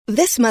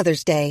This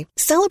Mother's Day,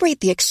 celebrate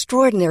the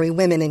extraordinary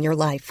women in your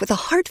life with a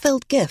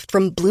heartfelt gift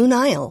from Blue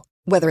Nile.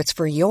 Whether it's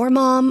for your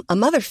mom, a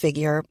mother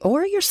figure,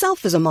 or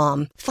yourself as a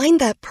mom, find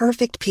that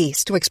perfect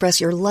piece to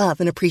express your love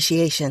and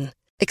appreciation.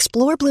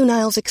 Explore Blue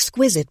Nile's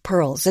exquisite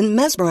pearls and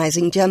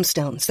mesmerizing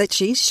gemstones that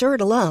she's sure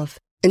to love.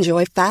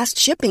 Enjoy fast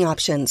shipping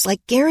options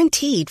like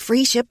guaranteed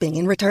free shipping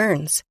and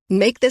returns.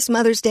 Make this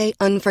Mother's Day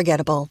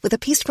unforgettable with a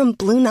piece from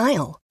Blue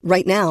Nile.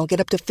 Right now, get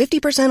up to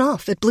 50%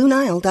 off at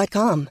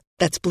BlueNile.com.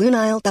 That's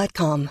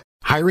BlueNile.com.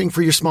 Hiring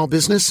for your small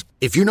business?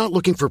 If you're not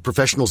looking for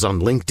professionals on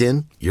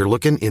LinkedIn, you're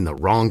looking in the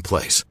wrong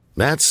place.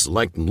 That's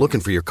like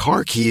looking for your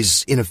car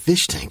keys in a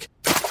fish tank.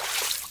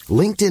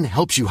 LinkedIn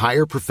helps you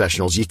hire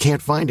professionals you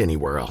can't find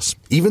anywhere else,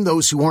 even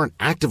those who aren't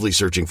actively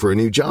searching for a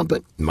new job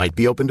but might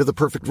be open to the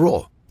perfect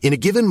role. In a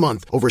given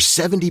month, over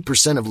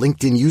 70% of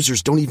LinkedIn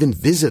users don't even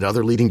visit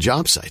other leading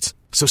job sites.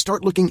 So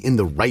start looking in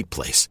the right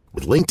place.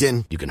 With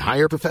LinkedIn, you can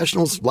hire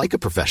professionals like a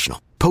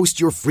professional. Post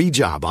your free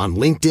job on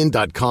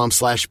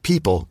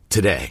linkedin.com/people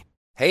today.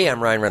 Hey, I'm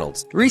Ryan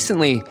Reynolds.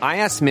 Recently, I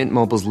asked Mint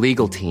Mobile's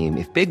legal team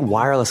if big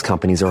wireless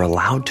companies are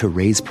allowed to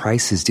raise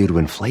prices due to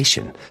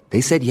inflation.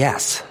 They said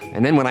yes.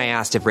 And then when I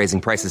asked if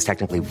raising prices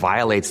technically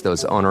violates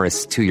those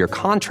onerous 2-year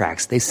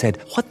contracts, they said,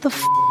 "What the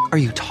f*** are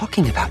you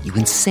talking about, you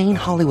insane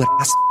Hollywood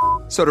ass?"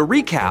 So to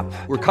recap,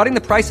 we're cutting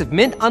the price of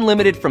Mint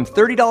Unlimited from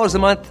 $30 a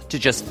month to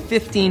just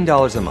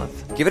 $15 a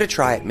month. Give it a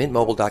try at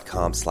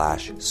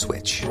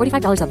mintmobile.com/switch.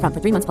 $45 up front for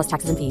 3 months plus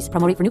taxes and fees.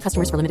 Promo rate for new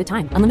customers for limited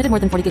time. Unlimited more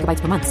than 40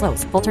 gigabytes per month.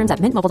 Slows full terms at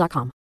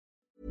mintmobile.com.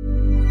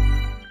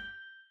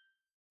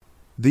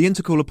 The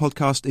Intercooler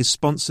podcast is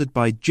sponsored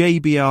by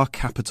JBR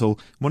Capital,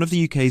 one of the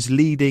UK's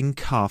leading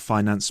car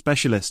finance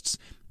specialists.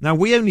 Now,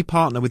 we only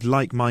partner with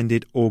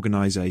like-minded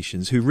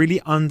organisations who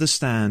really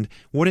understand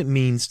what it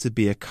means to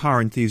be a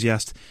car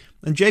enthusiast,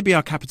 and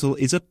JBR Capital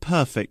is a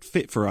perfect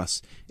fit for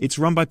us. It's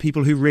run by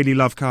people who really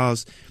love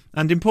cars,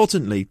 and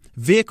importantly,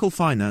 vehicle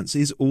finance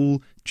is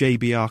all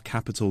JBR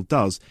Capital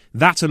does.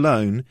 That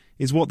alone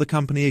is what the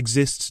company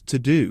exists to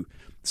do.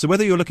 So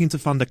whether you're looking to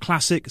fund a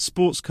classic,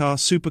 sports car,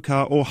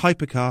 supercar or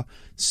hypercar,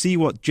 see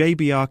what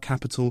JBR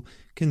Capital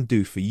can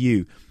do for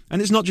you.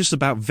 And it's not just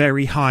about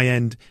very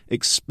high-end,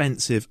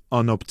 expensive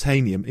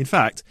unobtainium. In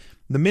fact,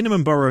 the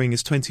minimum borrowing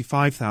is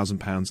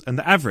 £25,000 and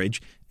the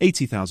average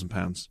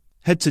 £80,000.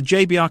 Head to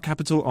JBR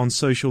Capital on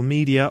social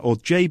media or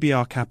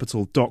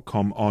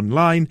jbrcapital.com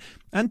online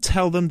and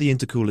tell them the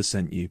Intercooler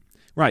sent you.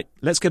 Right,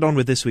 let's get on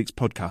with this week's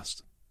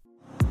podcast.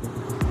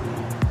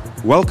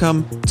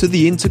 Welcome to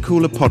the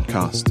Intercooler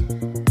podcast.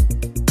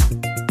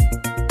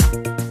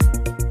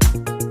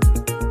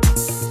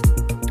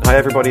 Hi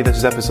everybody, this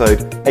is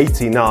episode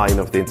 89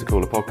 of the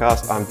Intercooler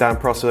podcast. I'm Dan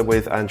Prosser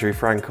with Andrew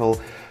Frankel.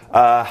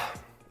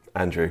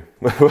 Andrew,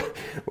 we're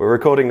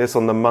recording this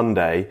on the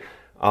Monday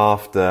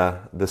after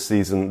the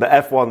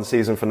F1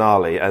 season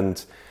finale,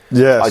 and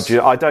yes,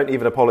 I don't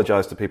even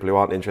apologise to people who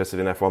aren't interested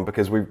in F1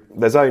 because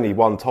there's only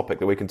one topic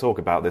that we can talk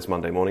about this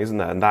Monday morning, isn't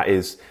there? And that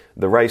is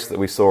the race that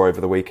we saw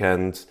over the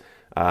weekend,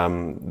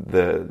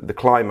 the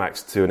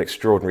climax to an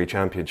extraordinary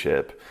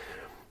championship.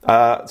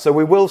 So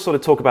we will sort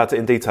of talk about it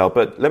in detail,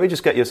 but let me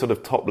just get your sort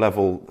of top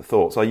level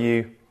thoughts. Are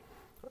you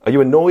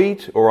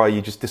annoyed, or are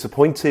you just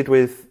disappointed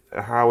with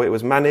how it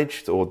was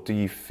managed, or do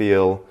you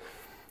feel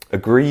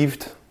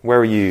aggrieved? Where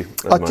are you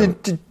at the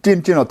moment? Do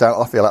you know, Dan,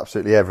 I feel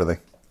absolutely everything.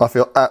 I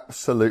feel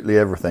absolutely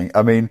everything.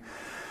 I mean,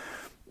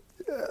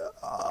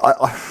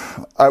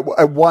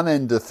 at one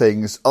end of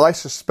things, I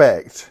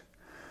suspect,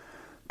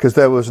 because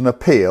there was an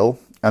appeal,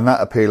 and that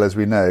appeal, as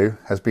we know,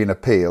 has been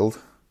appealed,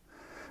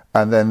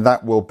 and then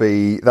that will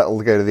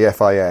go to the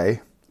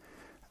FIA,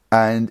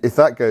 and if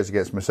that goes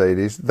against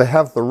Mercedes, they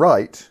have the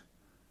right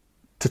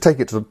to take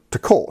it to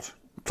court,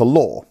 to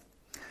law.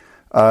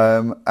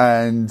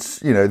 And,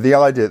 you know, the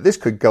idea that this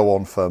could go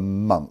on for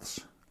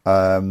months,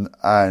 and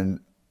I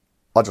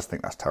just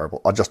think that's terrible.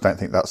 I just don't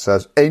think that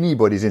serves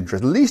anybody's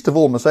interest, least of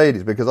all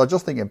Mercedes, because I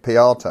just think in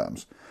PR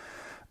terms,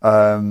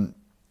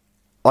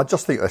 I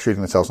just think they're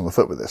shooting themselves in the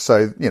foot with this.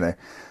 So, you know,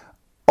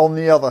 on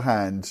the other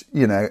hand,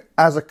 you know,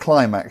 as a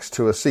climax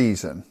to a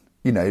season,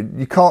 you know,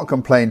 you can't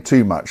complain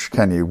too much,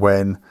 can you,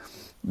 when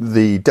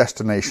the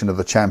destination of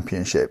the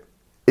championship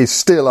is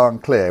still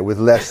unclear with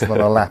less than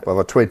a lap of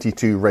a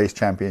 22 race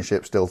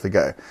championship still to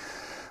go.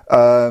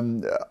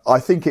 I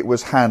think it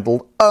was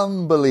handled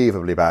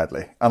unbelievably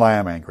badly, and I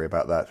am angry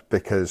about that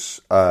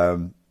because,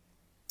 you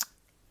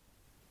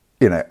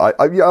know,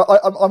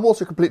 I'm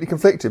also completely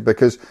conflicted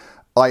because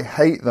I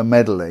hate the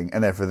meddling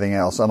and everything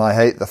else, and I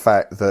hate the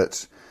fact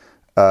that,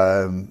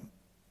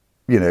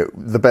 you know,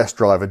 the best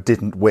driver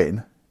didn't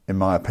win, in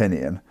my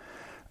opinion.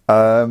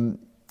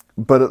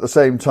 But at the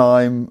same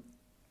time,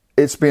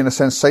 it's been a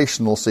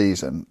sensational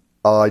season.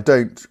 I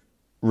don't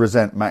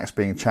resent Max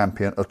being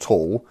champion at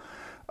all.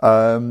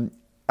 And,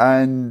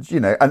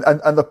 you know,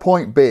 and the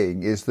point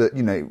being is that,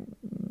 you know,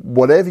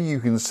 whatever you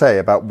can say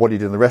about what he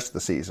did in the rest of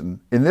the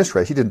season, in this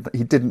race, he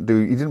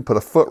didn't put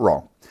a foot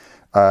wrong.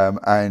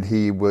 and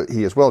he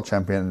is world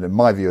champion, and in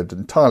my view, an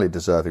entirely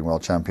deserving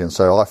world champion.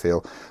 So I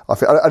feel,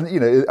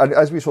 and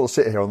as we sort of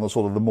sit here on the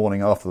sort of the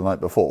morning after the night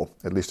before,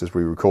 at least as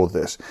we record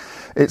this,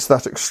 it's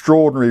that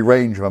extraordinary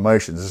range of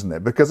emotions, isn't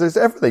it? Because there's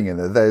everything in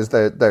there.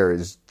 There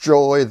is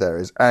joy, there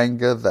is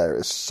anger, there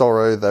is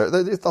sorrow,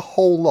 there's the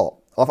whole lot.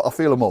 I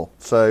feel them all.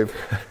 So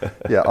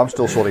yeah, I'm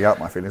still sorting out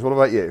my feelings. What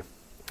about you?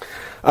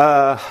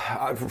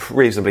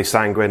 Reasonably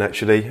sanguine,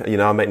 actually.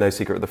 I make no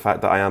secret of the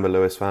fact that I am a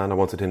Lewis fan. I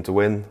wanted him to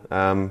win.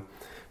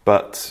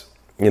 But,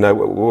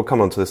 we'll come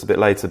on to this a bit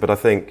later, but I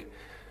think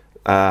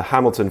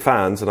Hamilton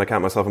fans, and I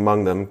count myself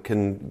among them,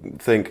 can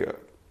think,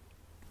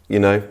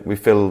 we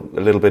feel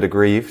a little bit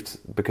aggrieved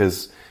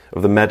because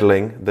of the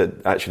meddling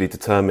that actually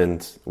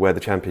determined where the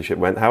championship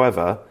went.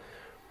 However,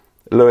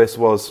 Lewis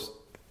was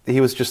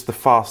just the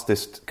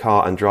fastest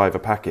car and driver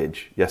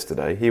package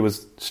yesterday. He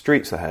was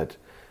streets ahead.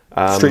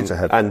 Streets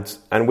ahead.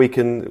 And we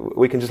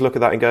can just look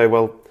at that and go,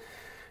 well,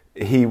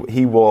 he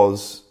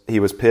was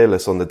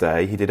peerless on the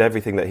day. He did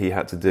everything that he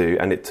had to do,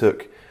 and it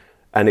took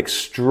an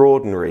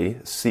extraordinary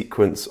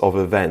sequence of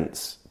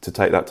events to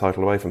take that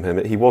title away from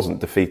him. He wasn't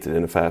defeated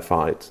in a fair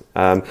fight.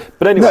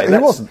 But anyway, no,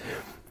 he wasn't.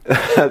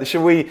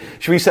 Should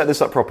we set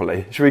this up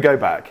properly? Should we go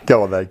back?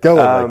 Go on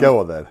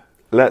then.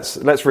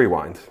 Let's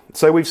rewind.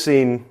 So we've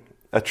seen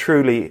a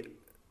truly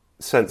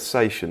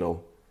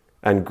sensational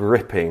and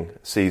gripping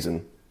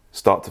season,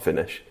 start to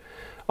finish.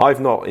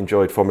 I've not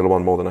enjoyed Formula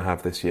One more than I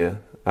have this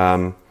year.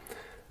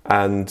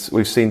 And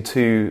we've seen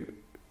two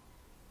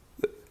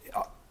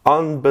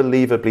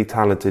unbelievably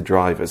talented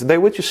drivers. They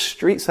were just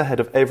streets ahead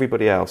of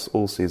everybody else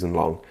all season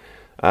long.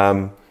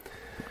 I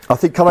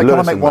think, can I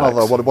make one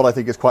other, what I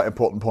think is quite an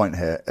important point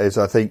here, is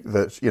I think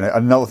that,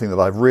 another thing that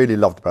I've really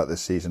loved about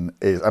this season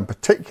is, and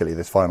particularly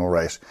this final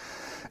race,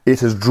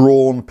 it has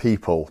drawn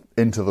people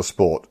into the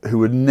sport who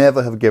would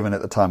never have given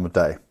it the time of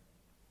day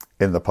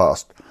in the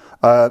past.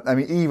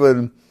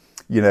 Even,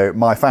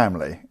 my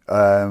family,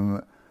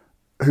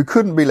 who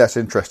couldn't be less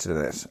interested in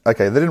it.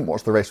 Okay, they didn't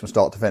watch the race from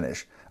start to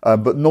finish,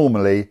 but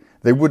normally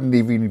they wouldn't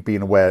have even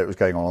been aware it was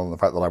going on the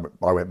fact that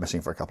I went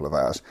missing for a couple of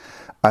hours.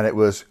 And it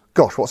was,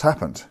 gosh, what's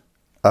happened?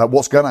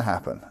 What's going to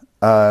happen?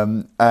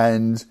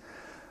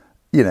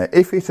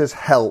 If it has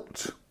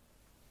helped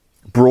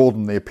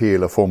broaden the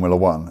appeal of Formula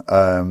One,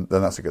 then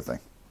that's a good thing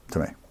to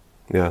me.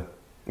 Yeah.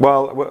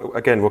 Well,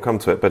 again, we'll come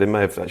to it, but it may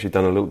have actually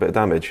done a little bit of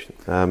damage.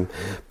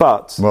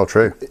 Well,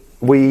 true.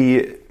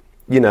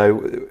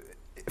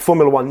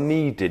 Formula One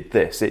needed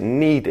this. It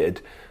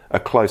needed a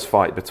close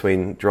fight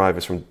between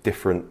drivers from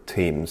different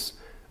teams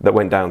that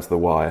went down to the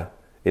wire.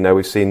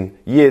 We've seen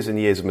years and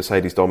years of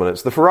Mercedes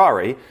dominance. The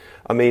Ferrari,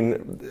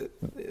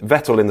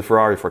 Vettel in the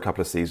Ferrari for a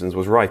couple of seasons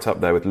was right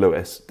up there with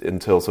Lewis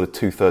until sort of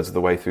 2/3 of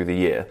the way through the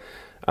year.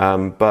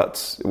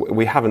 But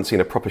we haven't seen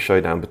a proper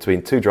showdown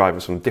between two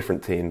drivers from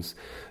different teams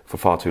for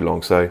far too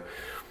long. So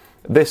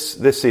this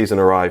season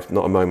arrived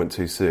not a moment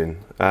too soon.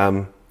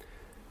 And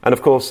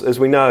of course, as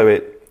we know,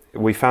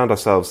 we found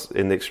ourselves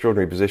in the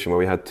extraordinary position where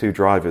we had two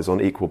drivers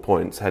on equal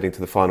points heading to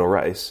the final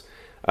race.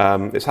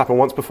 It's happened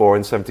once before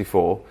in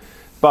 1974.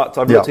 But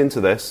I've looked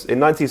into this. In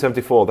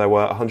 1974, there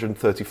were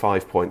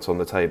 135 points on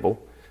the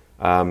table.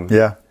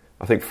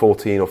 I think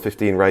 14 or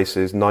 15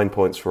 races, 9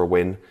 points for a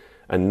win,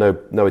 and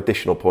no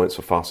additional points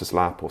for fastest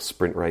lap or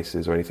sprint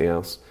races or anything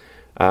else.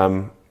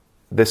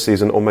 This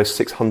season, almost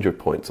 600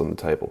 points on the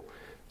table.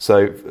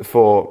 So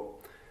for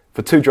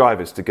two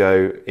drivers to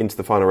go into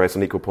the final race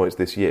on equal points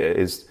this year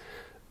is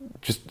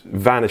just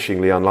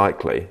vanishingly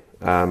unlikely.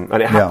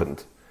 And it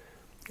happened.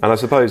 And I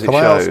suppose it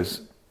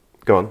shows...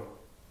 Go on.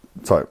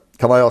 Sorry.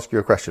 Can I ask you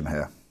a question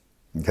here?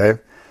 Okay.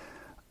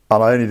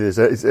 And I only do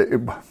this.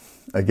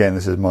 Again,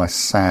 this is my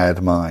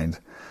sad mind.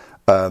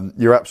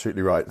 You're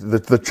absolutely right.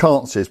 The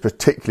chances,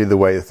 particularly the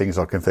way things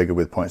are configured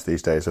with points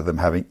these days, of them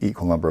having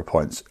equal number of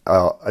points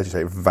are, as you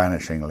say,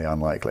 vanishingly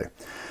unlikely.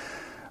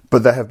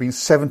 But there have been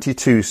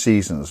 72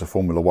 seasons of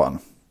Formula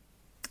One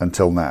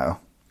until now.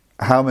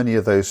 How many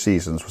of those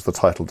seasons was the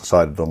title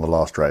decided on the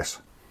last race?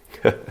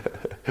 Do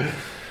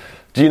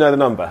you know the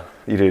number?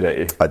 You do, don't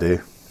you? I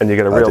do. And you're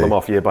going to reel them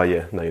off year by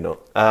year? No, you're not.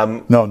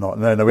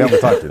 No, we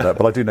haven't time to do that,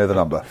 but I do know the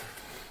number.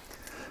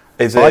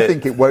 I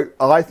think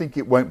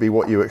it won't be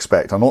what you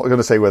expect. I'm not going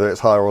to say whether it's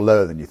higher or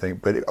lower than you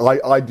think, but I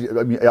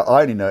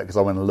only know it because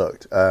I went and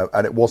looked,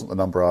 and it wasn't the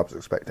number I was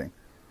expecting.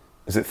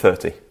 Is it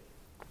 30?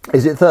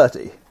 Is it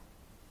 30?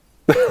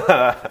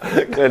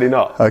 Clearly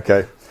not.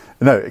 Okay.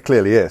 No, it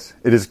clearly is.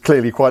 It is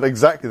clearly quite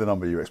exactly the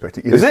number you were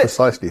expecting. It is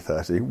precisely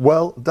 30.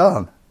 Well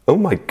done. Oh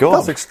my God.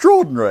 That's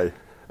extraordinary.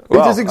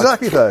 Well, it is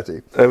exactly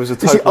 30. It was a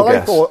total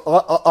guess.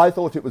 I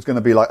thought it was going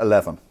to be like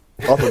 11.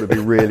 I thought it would be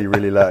really,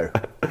 really low.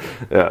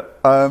 Yeah.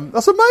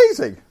 That's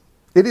amazing.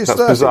 It is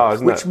 30. Bizarre,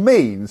 isn't it? Which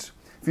means,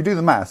 if you do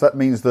the maths, that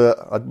means that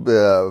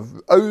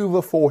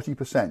over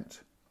 40%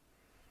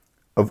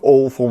 of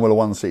all Formula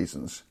One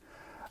seasons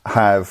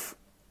have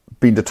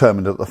been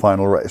determined at the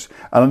final race.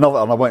 And I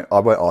won't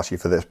ask you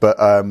for this, but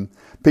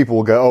people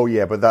will go, oh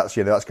yeah, but that's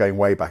going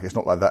way back. It's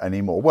not like that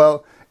anymore.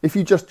 Well, if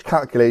you just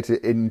calculate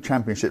it in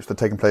championships that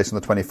have taken place in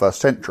the 21st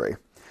century,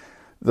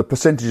 the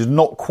percentage is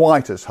not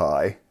quite as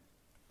high,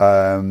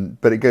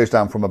 but it goes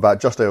down from about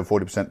just over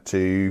 40%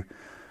 to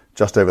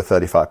just over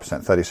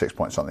 35%, 36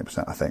 point something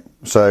percent, I think.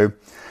 So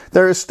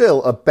there is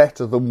still a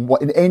better than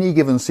one, in any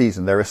given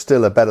season, there is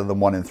still a better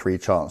than 1 in 3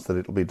 chance that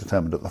it'll be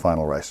determined at the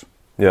final race.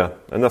 Yeah,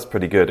 and that's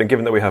pretty good. And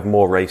given that we have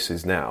more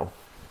races now,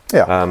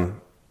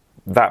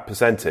 that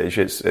percentage,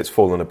 it's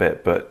fallen a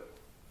bit, but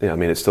yeah, I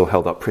mean, it's still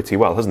held up pretty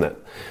well, hasn't it?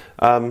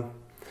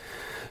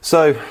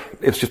 So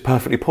it was just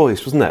perfectly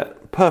poised, wasn't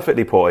it?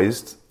 Perfectly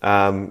poised.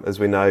 As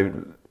we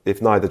know,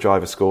 if neither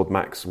driver scored,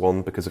 Max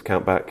won because of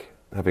countback,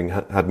 having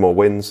had more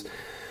wins.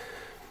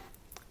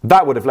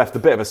 That would have left a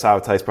bit of a sour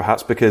taste,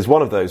 perhaps, because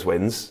one of those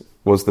wins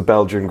was the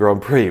Belgian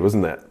Grand Prix,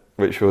 wasn't it?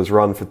 Which was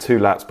run for 2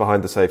 laps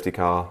behind the safety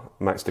car.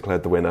 Max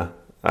declared the winner,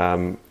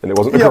 and it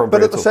wasn't a Grand Prix.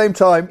 But at the same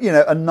time,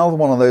 another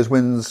one of those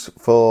wins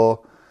for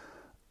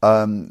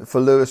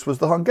Lewis was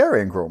the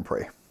Hungarian Grand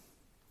Prix.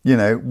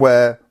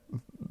 Where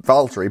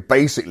Valtteri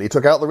basically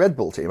took out the Red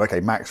Bull team.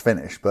 Okay, Max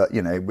finished, but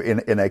in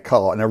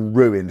a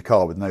ruined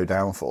car with no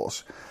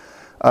downforce.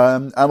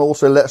 And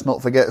also, let's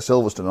not forget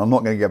Silverstone. I'm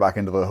not going to get back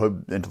into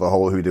the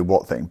whole who did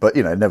what thing, but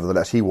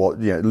nevertheless,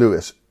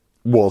 Lewis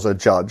was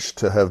adjudged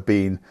to have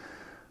been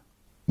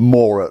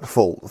more at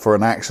fault for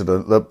an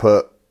accident that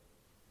put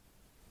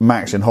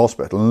Max in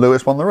hospital, and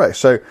Lewis won the race.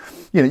 So,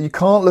 you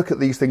can't look at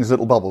these things as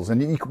little bubbles,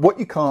 and what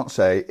you can't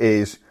say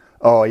is,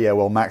 oh yeah,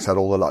 well, Max had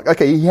all the luck.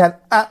 Okay, he had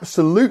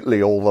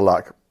absolutely all the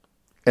luck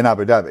in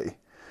Abu Dhabi.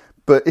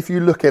 But if you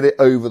look at it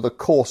over the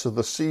course of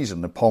the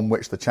season upon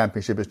which the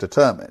championship is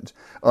determined,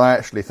 I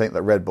actually think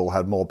that Red Bull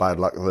had more bad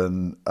luck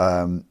than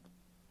the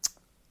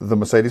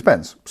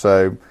Mercedes-Benz.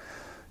 So,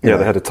 they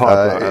had a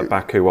tyre at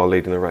Baku while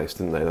leading the race,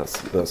 didn't they?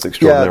 That's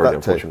extraordinarily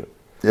unfortunate.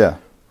 Yeah.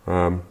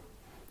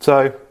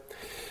 So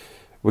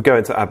we go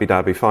into Abu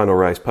Dhabi, final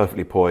race,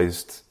 perfectly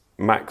poised.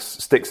 Max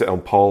sticks it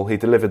on pole. He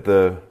delivered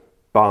the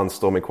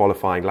barnstorming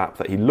qualifying lap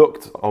that he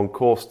looked on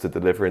course to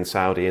deliver in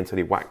Saudi until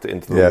he whacked it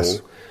into the wall.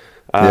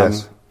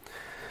 Yes.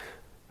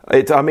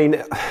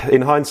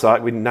 In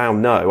hindsight, we now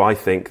know, I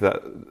think,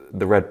 that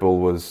the Red Bull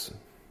was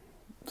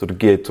sort of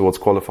geared towards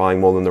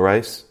qualifying more than the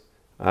race,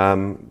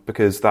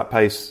 because that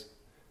pace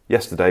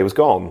yesterday was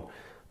gone.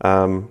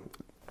 And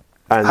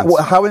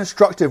how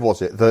instructive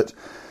was it that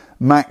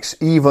Max,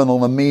 even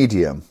on a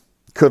medium,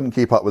 couldn't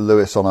keep up with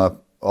Lewis on a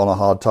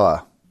hard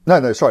tyre?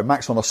 No, sorry,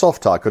 Max on a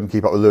soft tyre couldn't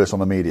keep up with Lewis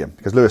on a medium,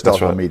 because Lewis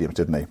started on mediums,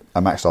 didn't he?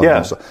 And Max started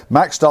on softs.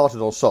 Max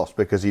started on softs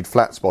because he'd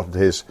flat spotted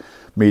his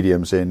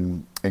mediums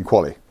in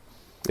quali.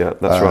 Yeah,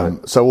 that's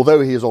right. So although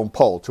he is on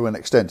pole, to an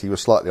extent he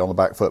was slightly on the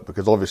back foot,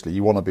 because obviously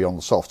you want to be on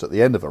the softs at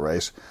the end of a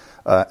race,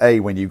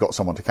 when you've got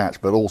someone to catch,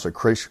 but also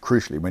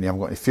crucially when you haven't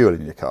got any fuel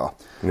in your car,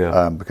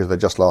 because they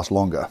just last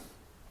longer.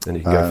 And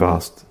you can go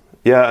fast.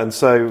 Yeah, and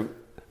so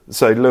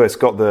Lewis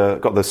got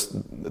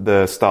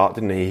the start,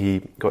 didn't he?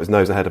 He got his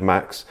nose ahead of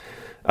Max,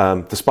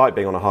 despite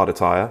being on a harder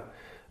tyre,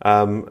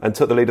 and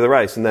took the lead of the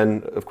race. And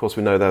then, of course,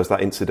 we know there was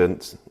that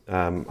incident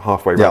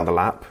halfway around the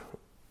lap.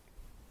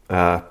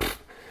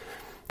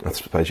 I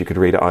suppose you could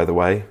read it either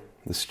way.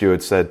 The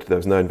steward said there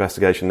was no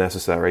investigation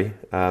necessary.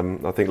 I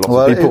think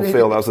lots of people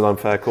feel that was an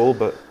unfair call,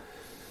 but...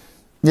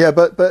 Yeah,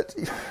 but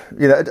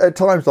at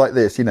times like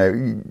this,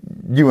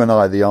 you and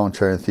I, the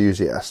armchair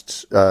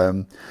enthusiasts,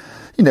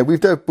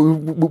 we've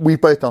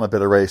both done a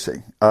bit of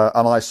racing,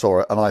 and I saw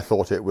it, and I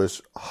thought it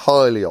was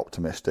highly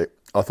optimistic.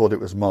 I thought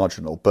it was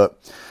marginal, but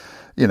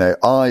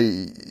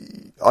I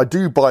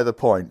do buy the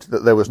point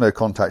that there was no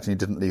contact and he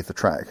didn't leave the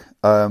track.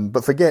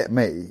 But forget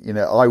me,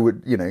 I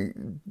would,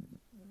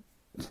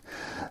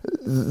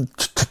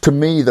 to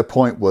me, the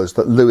point was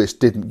that Lewis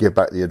didn't give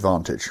back the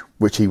advantage,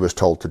 which he was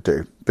told to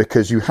do,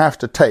 because you have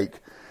to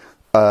take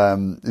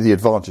the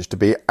advantage to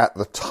be at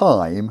the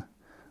time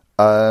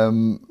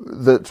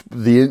that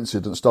the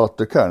incident started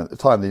to occur. And at the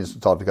time the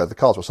incident started to occur, the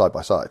cars were side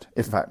by side.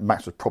 In fact,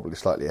 Max was probably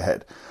slightly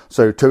ahead.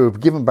 So to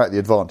have given back the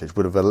advantage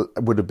would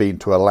have been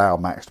to allow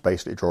Max to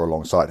basically draw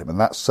alongside him, and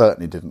that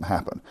certainly didn't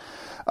happen.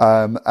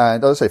 And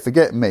as I say,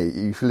 forget me,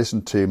 if you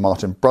listen to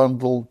Martin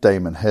Brundle,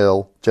 Damon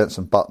Hill,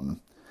 Jenson Button,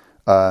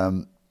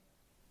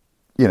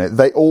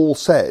 they all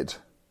said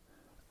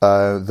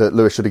that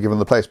Lewis should have given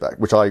the place back,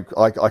 which I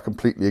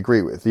completely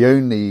agree with. The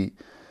only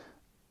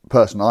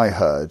person I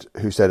heard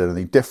who said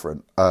anything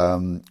different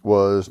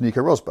was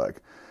Nico Rosberg,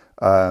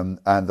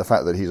 and the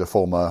fact that he's a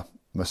former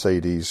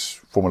Mercedes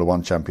Formula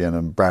One champion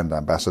and brand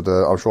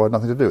ambassador, I'm sure had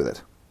nothing to do with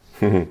it.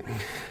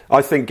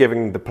 I think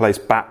giving the place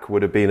back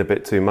would have been a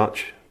bit too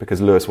much,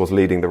 because Lewis was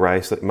leading the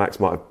race. Max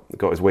might have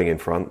got his wing in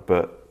front,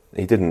 but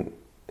he didn't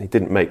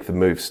make the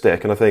move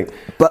stick. And I think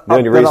the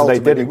only reason they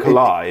didn't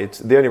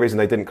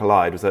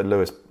collide was that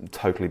Lewis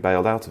totally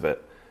bailed out of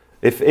it.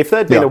 If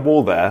there'd been a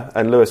wall there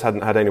and Lewis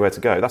hadn't had anywhere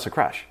to go, that's a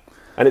crash.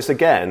 And it's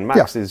again,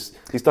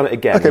 he's done it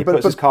again. Okay, he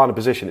puts his car in a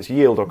position. It's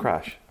yield or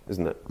crash,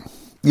 isn't it?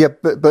 Yeah,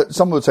 but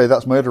some would say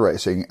that's motor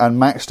racing, and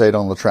Max stayed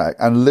on the track,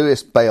 and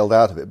Lewis bailed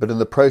out of it, but in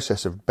the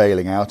process of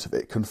bailing out of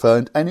it,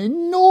 conferred an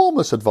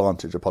enormous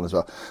advantage upon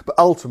himself. But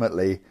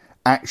ultimately,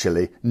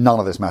 actually, none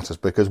of this matters,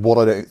 because what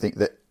I don't think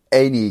that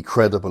any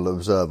credible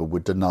observer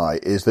would deny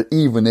is that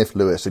even if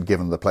Lewis had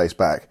given the place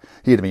back,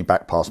 he'd have been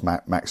back past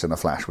Max in a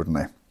flash, wouldn't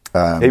he?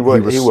 He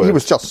would. He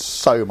was just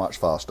so much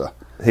faster.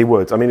 He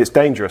would. I mean, it's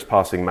dangerous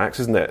passing Max,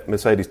 isn't it?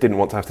 Mercedes didn't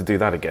want to have to do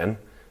that again.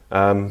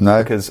 No.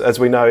 Because, as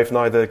we know, if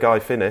neither guy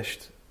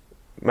finished,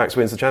 Max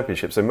wins the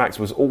championship. So Max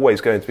was always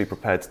going to be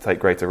prepared to take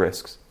greater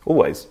risks.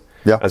 Always.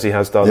 Yeah. As he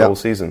has done all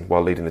season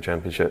while leading the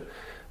championship.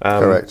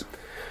 Correct.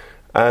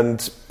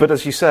 But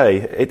as you say,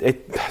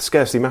 it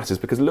scarcely matters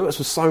because Lewis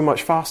was so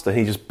much faster.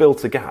 He just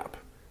built a gap.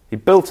 He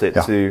built it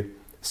to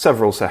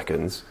several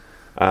seconds.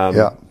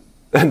 And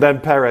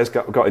then Perez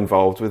got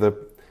involved with a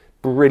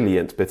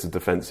brilliant bit of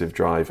defensive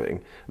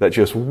driving that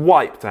just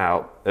wiped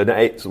out an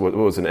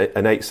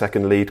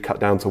 8-second lead cut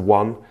down to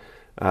 1.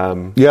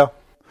 And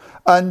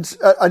that's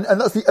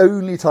the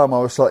only time I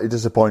was slightly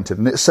disappointed.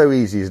 And it's so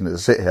easy, isn't it, to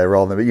sit here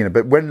rather than,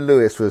 but when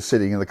Lewis was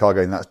sitting in the car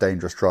going, that's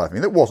dangerous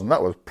driving, that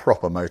was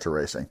proper motor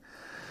racing.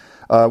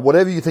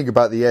 Whatever you think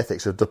about the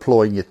ethics of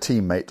deploying your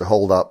teammate to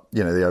hold up,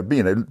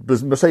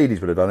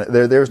 Mercedes would have done it.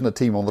 There isn't a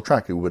team on the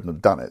track who wouldn't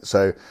have done it.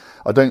 So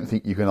I don't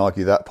think you can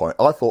argue that point.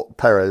 I thought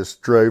Perez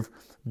drove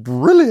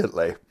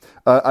brilliantly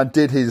and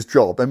did his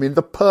job. I mean,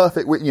 the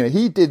perfect,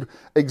 he did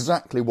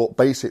exactly what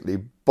basically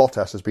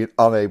Bottas has been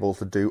unable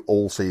to do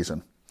all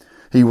season.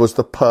 He was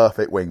the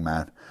perfect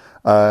wingman.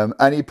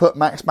 And he put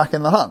Max back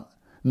in the hunt.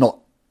 Not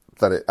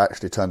that it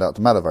actually turned out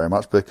to matter very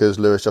much because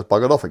Lewis just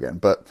buggered off again.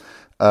 But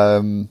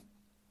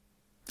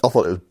I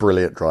thought it was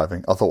brilliant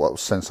driving. I thought that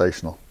was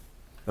sensational.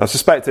 I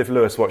suspect if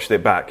Lewis watched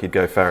it back, he'd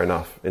go fair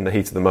enough. In the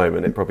heat of the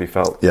moment, it probably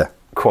felt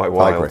quite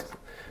wild.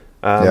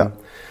 I agree.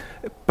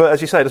 But as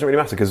you say, it doesn't really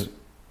matter because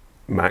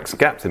Lewis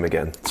gapped him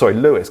again.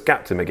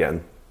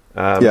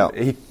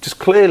 He just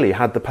clearly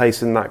had the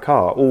pace in that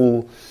car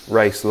all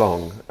race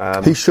long.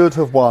 He should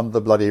have won the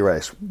bloody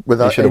race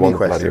without any question. He should have won the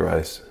bloody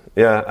race.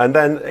 Yeah, and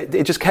then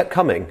it just kept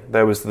coming.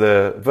 There was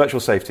the virtual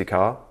safety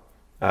car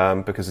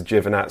because of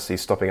Giovinazzi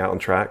stopping out on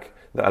track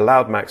that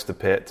allowed Max to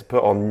pit, to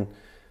put on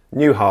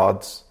new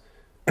hards.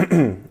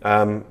 But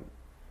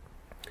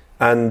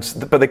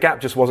the gap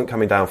just wasn't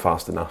coming down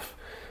fast enough.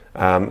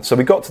 So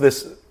we got to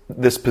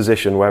this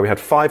position where we had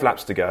 5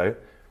 laps to go.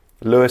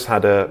 Lewis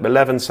had a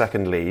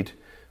 11-second lead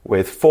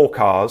with 4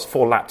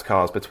 lapped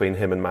cars between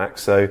him and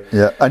Max. So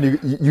and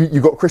you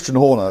got Christian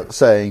Horner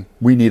saying,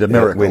 we need a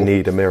miracle. We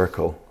need a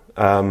miracle.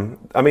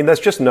 I mean,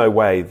 there's just no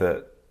way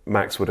that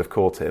Max would have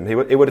caught him.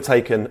 It would have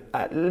taken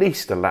at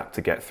least a lap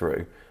to get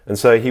through. And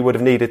so he would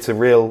have needed to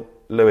reel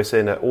Lewis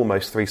in at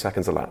almost 3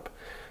 seconds a lap.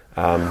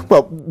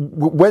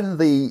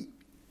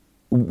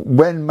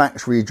 When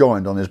Max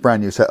rejoined on his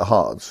brand new set of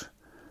hards,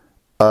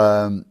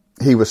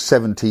 he was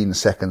 17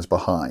 seconds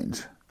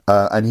behind.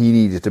 And he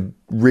needed to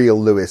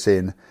reel Lewis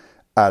in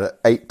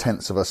at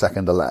 0.8 of a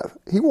second a lap.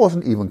 He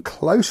wasn't even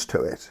close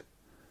to it.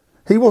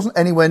 He wasn't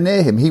anywhere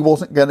near him. He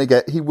wasn't going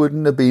to he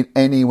wouldn't have been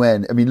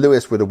anywhere. I mean,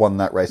 Lewis would have won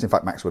that race. In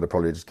fact, Max would have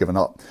probably just given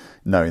up,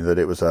 knowing that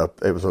it was a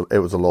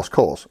lost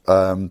cause.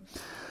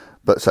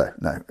 But so,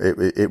 no,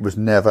 it was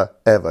never,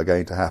 ever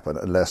going to happen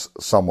unless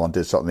someone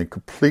did something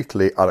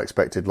completely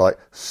unexpected, like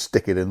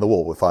stick it in the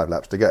wall with 5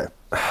 laps to go.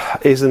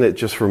 Isn't it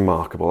just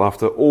remarkable?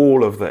 After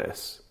all of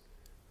this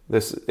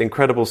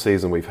incredible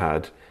season we've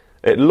had,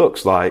 it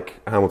looks like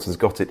Hamilton's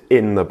got it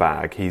in the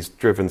bag. He's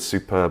driven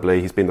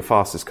superbly. He's been the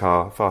fastest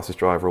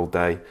driver all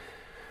day.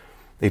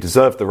 He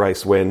deserved the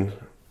race win.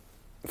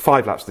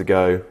 5 laps to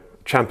go,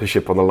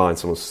 championship on the line,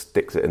 someone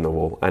sticks it in the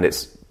wall. And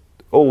it's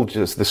all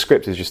just, the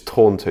script is just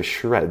torn to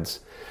shreds.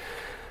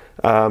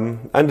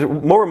 And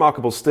more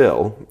remarkable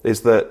still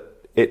is that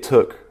it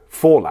took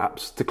 4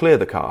 laps to clear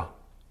the car.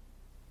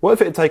 What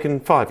if it had taken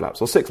 5 laps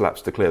or 6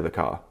 laps to clear the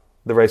car?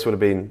 The race would have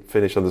been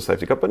finished under the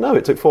safety car. But no,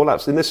 it took 4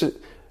 laps. In this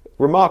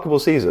remarkable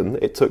season,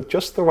 it took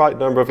just the right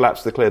number of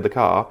laps to clear the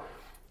car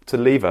to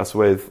leave us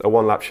with a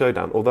 1-lap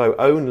showdown, although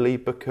only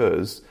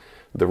because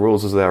the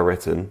rules as they are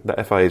written,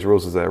 the FIA's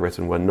rules as they are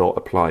written, were not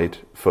applied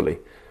fully.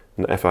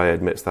 And the FIA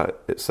admits that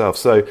itself.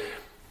 So,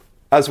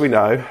 as we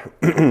know,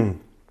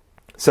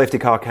 safety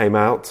car came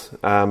out.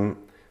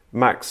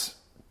 Max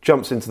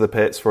jumps into the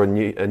pits for a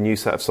new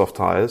set of soft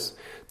tyres.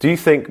 Do you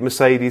think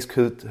Mercedes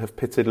could have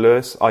pitted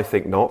Lewis? I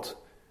think not.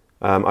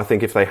 I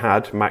think if they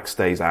had, Max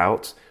stays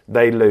out.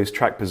 They lose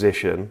track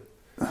position.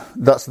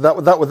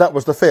 That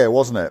was the fear,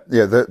 wasn't it?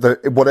 Yeah,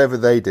 whatever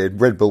they did,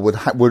 Red Bull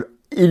would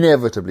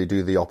inevitably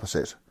do the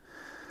opposite.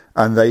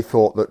 And they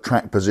thought that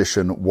track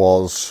position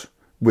was,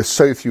 with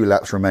so few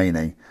laps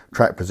remaining,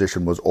 track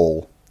position was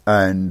all.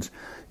 And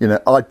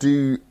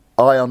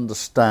I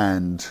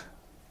understand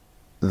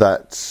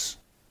that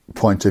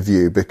point of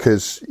view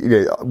because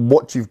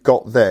what you've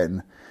got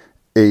then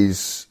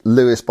is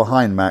Lewis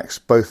behind Max,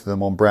 both of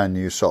them on brand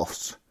new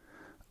softs.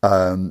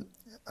 And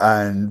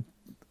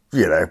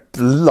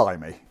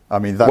blimey. I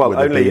mean, that would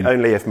have been...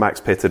 only if Max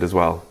pitted as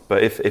well.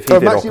 But if he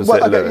did opposite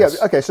Lewis...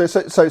 Yeah, okay, so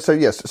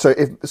yes.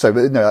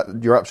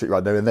 You're absolutely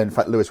right. No, and then, in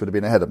fact, Lewis would have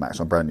been ahead of Max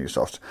on brand new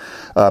softs.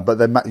 But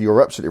then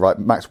you're absolutely right.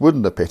 Max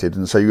wouldn't have pitted,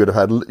 and so you would have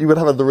had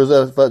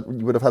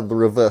the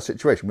reverse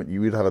situation, wouldn't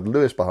you? You would have had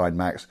Lewis behind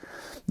Max,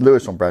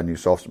 Lewis on brand new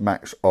softs,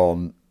 Max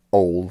on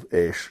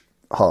old-ish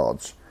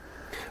hards.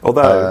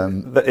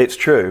 Although it's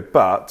true,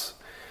 but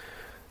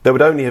there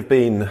would only have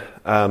been,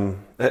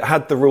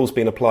 had the rules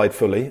been applied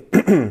fully,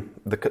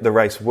 the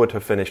race would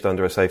have finished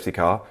under a safety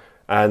car,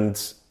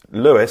 and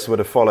Lewis would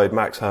have followed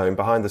Max home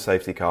behind the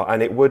safety car,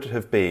 and it would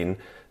have been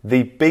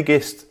the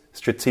biggest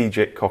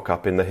strategic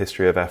cock-up in the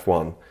history of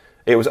F1.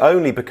 It was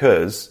only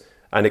because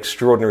an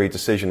extraordinary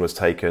decision was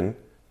taken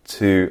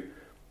to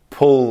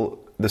pull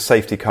the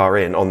safety car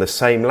in on the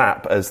same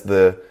lap as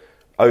the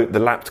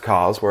lapped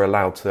cars were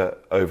allowed to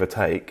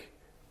overtake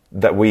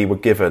that we were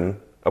given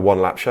a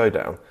one-lap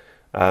showdown.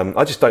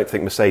 I just don't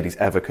think Mercedes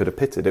ever could have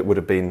pitted. It would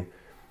have been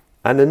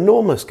an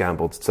enormous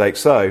gamble to take.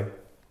 So,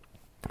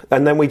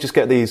 and then we just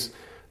get this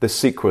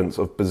sequence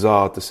of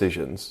bizarre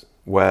decisions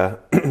where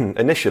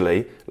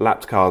initially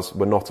lapped cars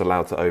were not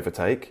allowed to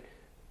overtake,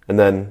 and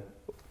then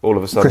all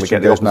of a sudden Christian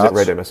we get the opposite nuts.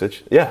 radio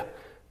message. Yeah.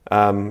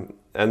 And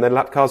then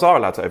lapped cars are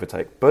allowed to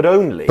overtake, but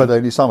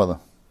only some of them.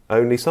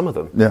 Only some of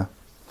them. Yeah.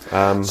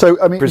 So,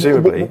 I mean,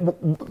 presumably,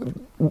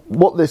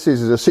 what this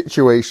is a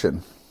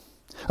situation.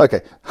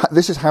 Okay,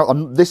 this is how.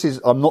 I'm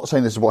not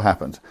saying this is what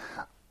happened.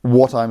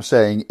 What I'm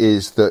saying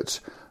is that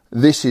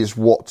this is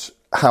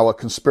how a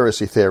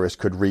conspiracy theorist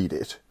could read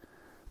it.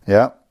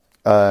 Yeah.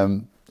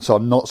 So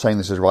I'm not saying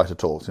this is right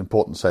at all. It's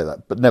important to say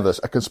that. But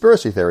nevertheless, a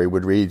conspiracy theory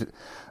would read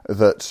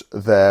that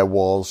there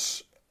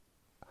was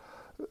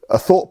a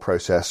thought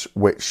process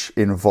which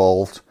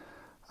involved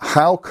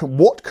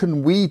what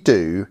can we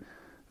do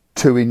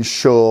to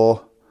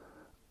ensure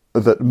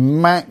that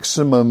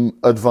maximum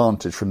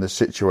advantage from this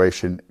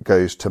situation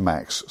goes to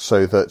Max,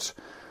 so that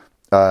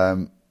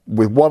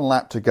with one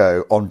lap to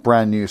go on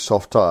brand new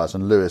soft tyres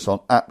and Lewis on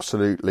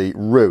absolutely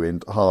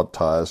ruined hard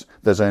tyres,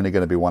 there's only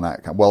going to be one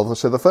outcome. Well,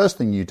 so the first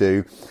thing you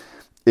do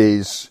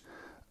is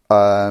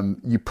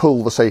you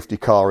pull the safety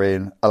car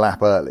in a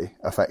lap early,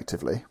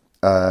 effectively,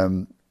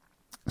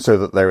 so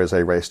that there is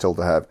a race still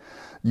to have.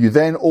 You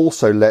then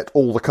also let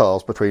all the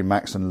cars between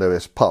Max and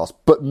Lewis pass,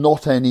 but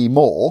not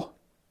anymore.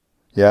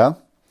 Yeah.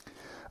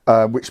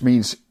 Which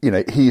means,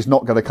 he's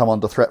not going to come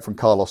under threat from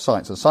Carlos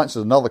Sainz. And Sainz is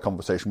another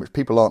conversation which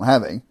people aren't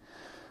having.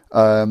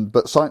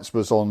 But Sainz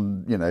was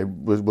on,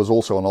 was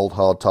also on old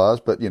hard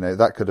tyres, but,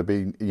 that could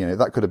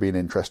have been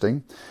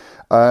interesting.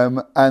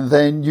 And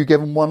then you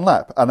give him one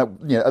lap.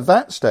 And, at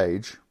that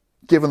stage,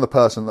 given the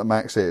person that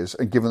Max is,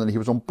 and given that he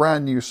was on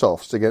brand new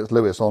softs against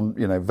Lewis on,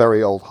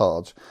 very old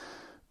hards,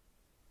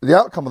 the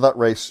outcome of that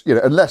race,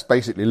 unless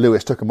basically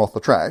Lewis took him off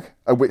the track,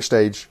 at which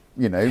stage,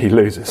 he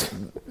loses.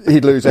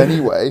 He'd lose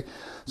anyway.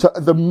 So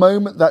the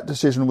moment that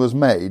decision was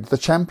made, the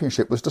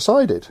championship was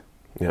decided.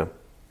 Yeah.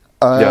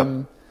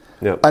 And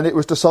it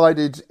was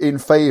decided in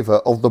favour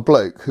of the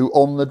bloke who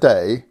on the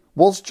day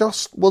was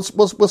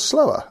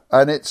slower.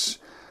 And it's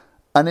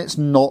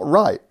not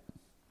right.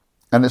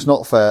 And it's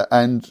not fair.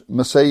 And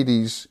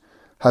Mercedes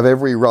have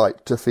every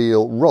right to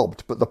feel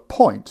robbed. But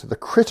the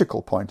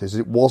critical point is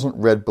it wasn't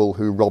Red Bull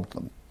who robbed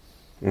them.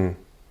 Mm.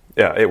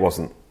 Yeah, it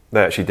wasn't. They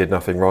actually did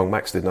nothing wrong.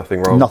 Max did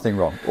nothing wrong. Nothing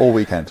wrong, all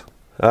weekend.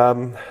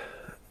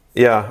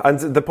 Yeah, and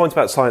the point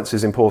about Sainz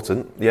is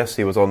important. Yes,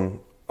 he was on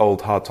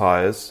old hard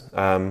tyres.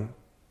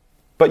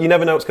 But you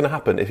never know what's going to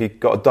happen if he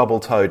got a double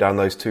toe down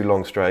those two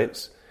long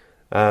straights.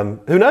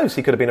 Who knows?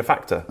 He could have been a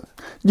factor.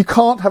 You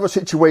can't have a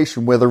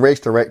situation where the race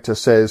director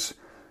says,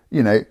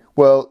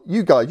 well,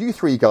 you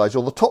three guys,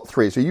 you're the top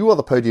three, so you are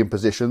the podium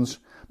positions,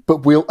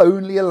 but we'll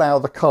only allow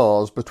the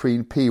cars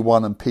between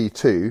P1 and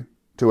P2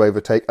 to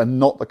overtake and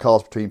not the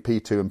cars between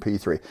P2 and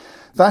P3.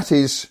 That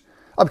is...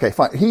 Okay,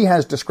 fine. He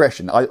has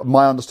discretion.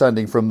 My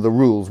understanding from the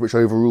rules, which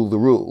overrule the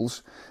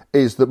rules,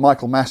 is that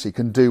Michael Massey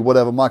can do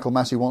whatever Michael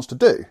Massey wants to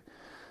do.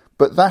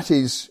 But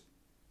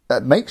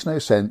that makes no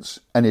sense,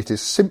 and it is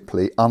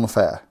simply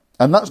unfair.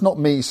 And that's not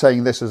me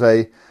saying this as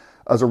a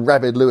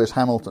rabid Lewis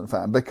Hamilton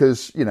fan,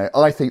 because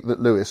I think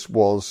that Lewis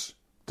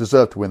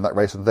deserved to win that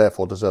race and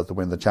therefore deserved to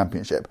win the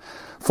championship.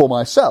 For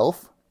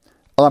myself,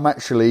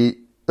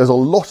 there's a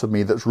lot of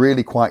me that's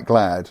really quite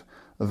glad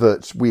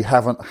that we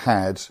haven't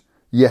had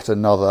yet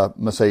another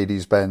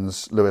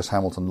Mercedes-Benz Lewis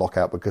Hamilton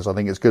lockout, because I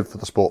think it's good for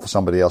the sport for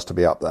somebody else to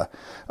be up there.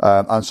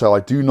 And so I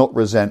do not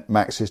resent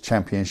Max's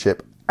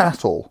championship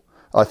at all.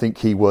 I think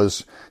he won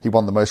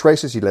the most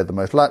races, he led the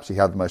most laps, he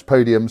had the most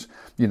podiums.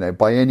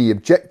 By any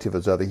objective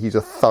observer, he's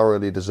a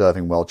thoroughly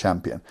deserving world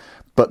champion,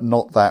 but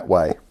not that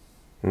way.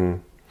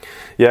 Mm.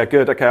 Yeah,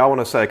 good. Okay, I want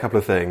to say a couple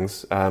of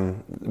things.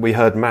 We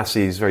heard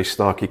Massey's very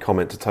snarky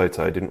comment to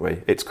Toto, didn't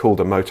we? It's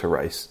called a motor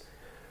race.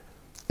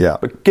 Yeah.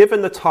 But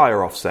given the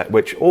tyre offset,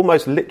 which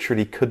almost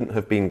literally couldn't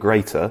have been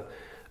greater,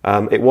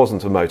 it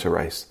wasn't a motor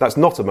race. That's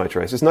not a motor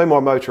race. It's no more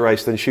a motor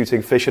race than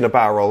shooting fish in a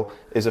barrel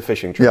is a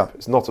fishing trip. Yeah.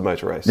 It's not a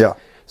motor race. Yeah.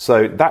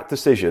 So that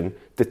decision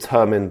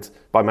determined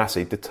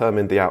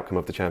the outcome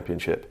of the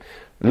championship.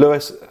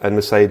 Lewis and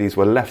Mercedes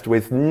were left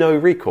with no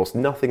recourse,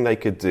 nothing they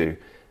could do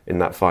in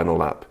that final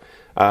lap.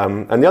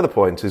 And the other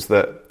point is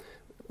that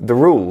the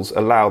rules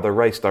allow the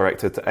race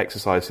director to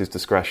exercise his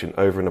discretion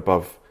over and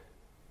above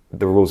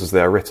the rules as they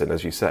are written,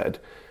 as you said.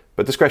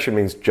 But discretion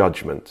means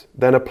judgment.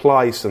 Then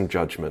apply some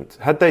judgment.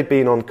 Had they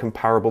been on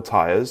comparable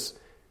tyres,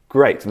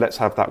 great, let's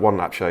have that one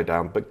lap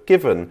showdown. But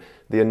given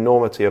the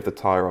enormity of the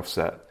tyre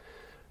offset,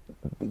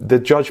 the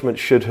judgment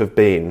should have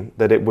been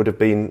that it would have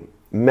been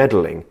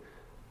meddling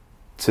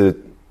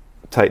to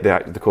take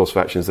the course of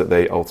actions that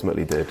they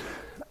ultimately did.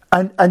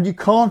 And you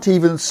can't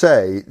even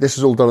say this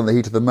is all done in the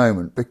heat of the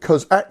moment,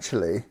 because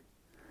actually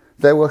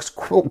there was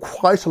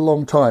quite a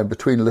long time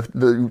between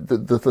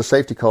the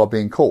safety car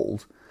being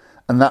called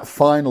and that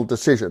final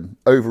decision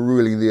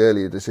overruling the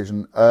earlier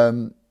decision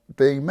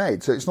being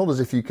made. So it's not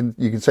as if you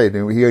can say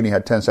he only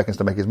had 10 seconds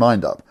to make his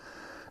mind up.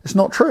 It's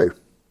not true.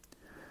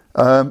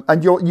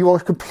 And you are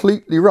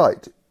completely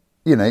right.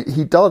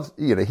 He does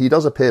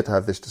appear to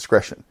have this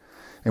discretion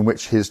in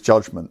which his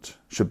judgment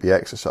should be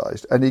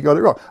exercised, and he got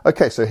it wrong.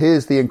 Okay, so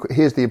here's the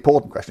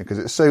important question, because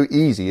it's so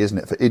easy, isn't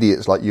it, for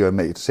idiots like you and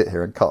me to sit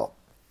here and carp.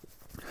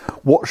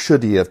 What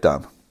should he have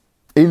done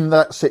in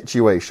that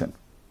situation?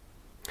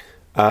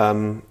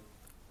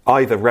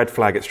 Either red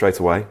flag it straight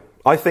away.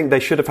 I think they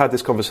should have had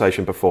this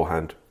conversation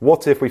beforehand.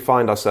 What if we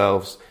find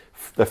ourselves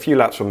a few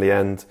laps from the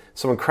end,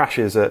 someone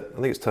crashes at, I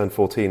think it's turn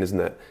 14, isn't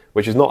it?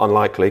 Which is not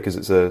unlikely because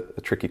it's a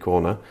tricky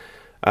corner.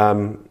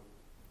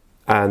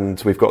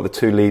 And we've got the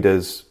two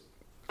leaders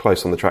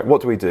close on the track.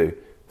 What do?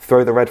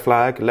 Throw the red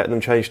flag, let them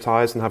change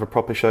tyres and have a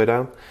proper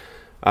showdown?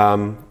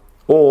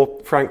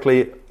 Or,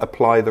 frankly,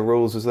 apply the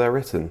rules as they're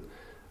written.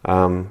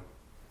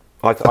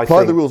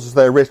 Apply the rules as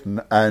they're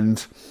written,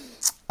 and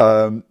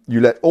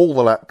you let all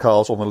the lap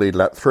cars on the lead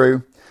lap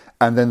through,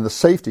 and then the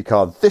safety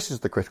car, this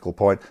is the critical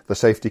point, the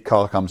safety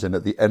car comes in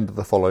at the end of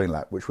the following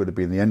lap, which would have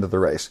been the end of the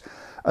race,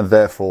 and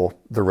therefore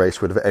the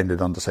race would have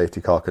ended under safety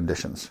car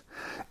conditions.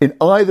 In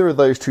either of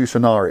those two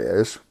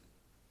scenarios,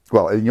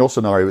 well, in your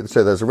scenario,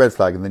 so there's a red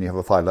flag and then you have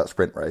a 5-lap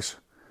sprint race.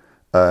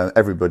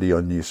 Everybody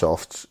on new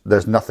softs,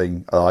 there's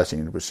nothing I've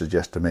seen that would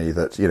suggest to me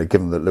that,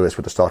 given that Lewis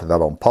would have started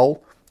that on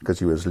pole, because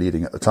he was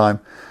leading at the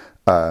time,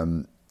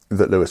 that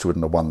Lewis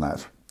wouldn't have won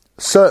that.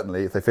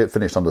 Certainly, if they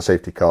finished under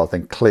safety car,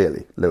 then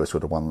clearly Lewis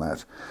would have won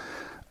that.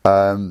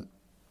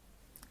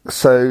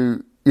 So,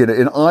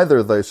 in either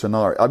of those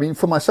scenarios, I mean,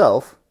 for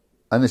myself,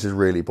 and this is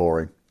really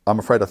boring, I'm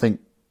afraid I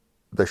think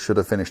they should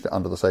have finished it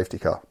under the safety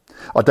car.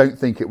 I don't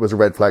think it was a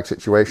red flag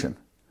situation.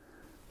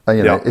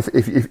 And,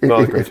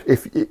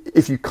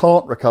 if you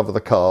can't recover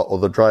the car, or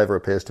the driver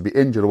appears to be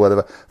injured or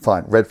whatever,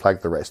 fine, red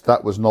flag the race.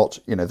 That was not,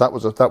 that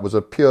was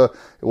a pure.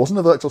 It wasn't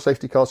a virtual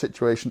safety car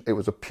situation. It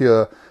was a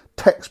pure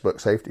textbook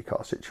safety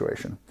car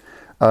situation.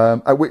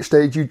 At which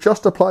stage you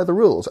just apply the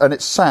rules, and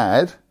it's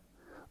sad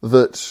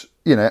that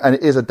and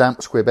it is a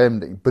damp squib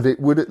ending, but it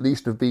would at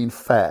least have been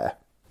fair.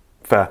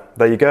 Fair.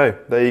 There you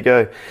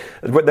go.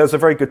 There's a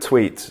very good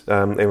tweet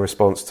in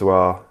response to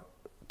our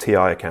TI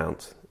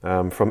account.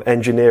 From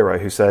Engineero,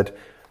 who said,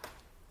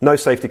 no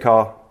safety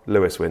car,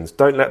 Lewis wins.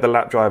 Don't let the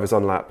lap drivers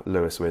on lap,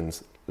 Lewis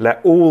wins.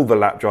 Let all the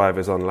lap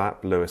drivers on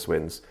lap, Lewis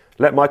wins.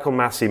 Let Michael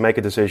Massey make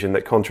a decision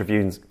that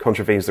contravenes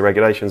the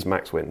regulations,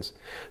 Max wins.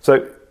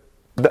 So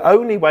the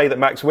only way that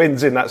Max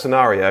wins in that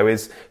scenario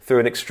is through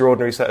an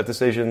extraordinary set of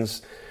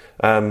decisions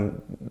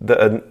that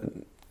are,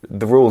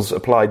 the rules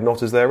applied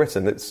not as they're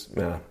written. It's,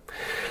 It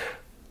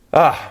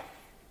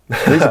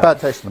leaves a bad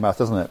taste in the mouth,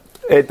 doesn't it?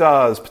 It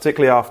does,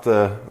 particularly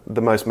after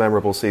the most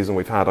memorable season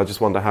we've had. I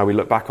just wonder how we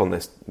look back on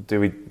this. Do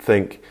we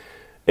think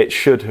it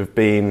should have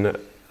been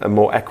a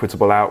more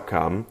equitable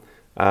outcome?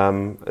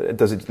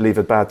 Does it leave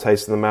a bad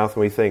taste in the mouth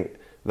when we think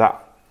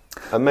that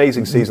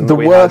amazing season that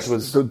we had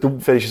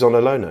finishes on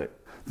a low note?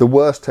 The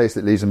worst taste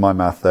it leaves in my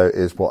mouth, though,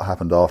 is what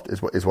happened after.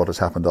 Is what has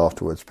happened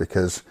afterwards,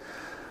 because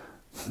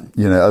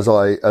as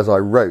I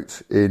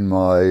wrote in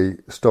my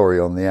story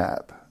on the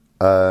app.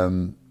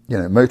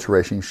 Motor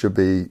racing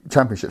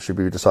championships should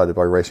be decided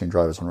by racing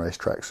drivers on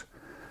racetracks.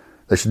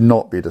 They should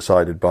not be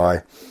decided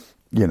by,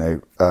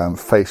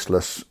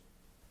 faceless,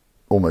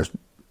 almost,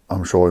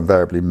 I'm sure,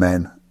 invariably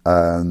men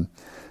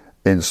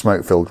in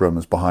smoke-filled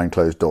rooms behind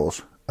closed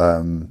doors.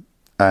 And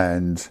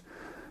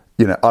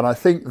I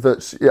think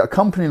that a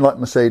company like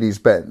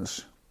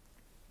Mercedes-Benz,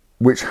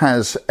 which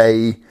has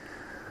a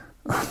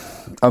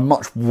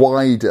much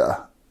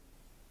wider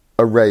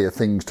array of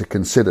things to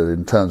consider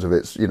in terms of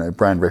its,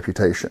 brand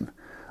reputation,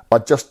 I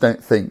just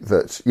don't think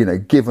that,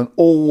 given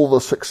all the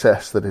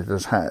success that it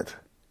has had,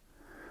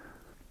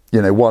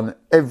 won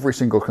every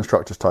single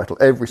constructor's title,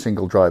 every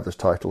single driver's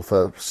title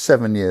for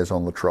 7 years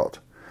on the trot,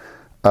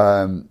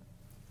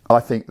 I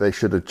think they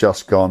should have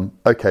just gone,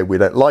 okay, we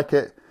don't like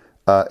it,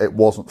 it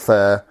wasn't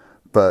fair,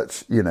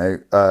 but,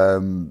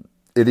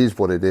 it is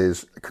what it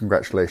is.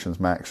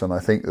 Congratulations, Max. And I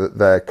think that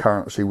their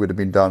currency would have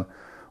been done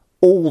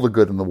all the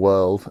good in the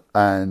world,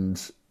 and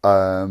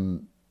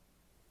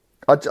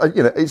it's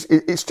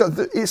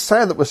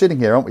sad that we're sitting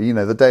here, aren't we?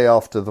 The day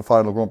after the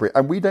final Grand Prix,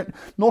 and we don't.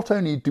 Not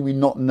only do we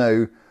not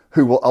know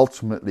who will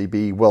ultimately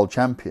be world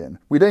champion,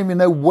 we don't even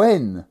know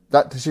when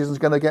that decision is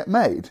going to get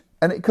made,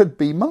 and it could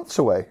be months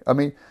away. I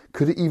mean,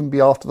 could it even be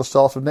after the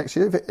start of next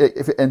year?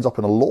 If it ends up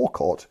in a law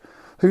court,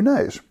 who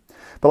knows?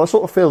 But I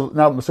sort of feel that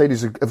now that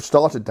Mercedes have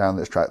started down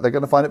this track, they're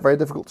going to find it very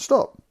difficult to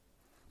stop,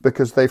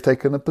 because they've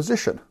taken a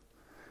position,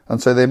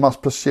 and so they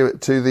must pursue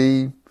it to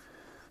the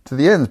to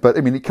the ends. But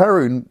I mean,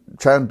 Karun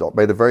Chandok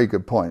made a very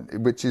good point,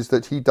 which is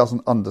that he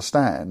doesn't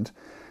understand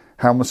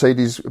how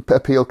Mercedes'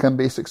 appeal can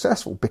be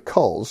successful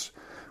because,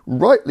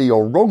 rightly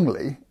or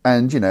wrongly,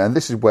 and and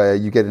this is where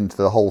you get into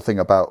the whole thing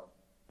about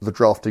the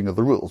drafting of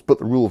the rules, but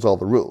the rules are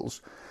the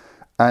rules.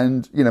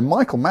 And,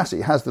 Michael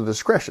Massey has the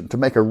discretion to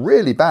make a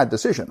really bad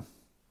decision,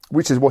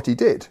 which is what he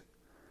did.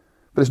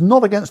 But it's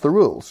not against the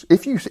rules.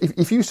 If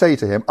you say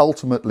to him,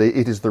 ultimately,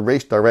 it is the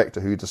race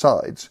director who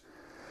decides,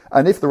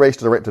 and if the race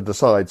director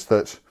decides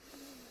that,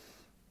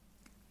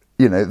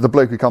 the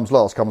bloke who comes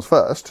last comes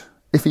first,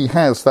 if he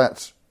has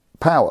that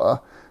power,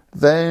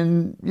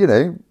 then,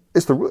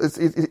 it's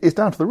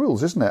down to the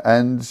rules, isn't it?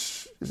 And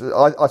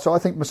so I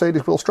think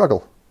Mercedes will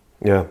struggle.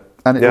 Yeah.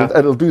 And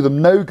it'll do them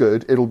no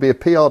good. It'll be a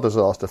PR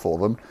disaster for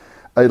them.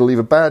 It'll leave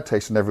a bad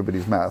taste in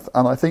everybody's mouth.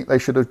 And I think they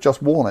should have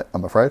just worn it,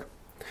 I'm afraid.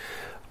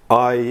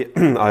 I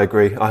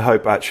agree. I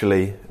hope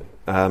actually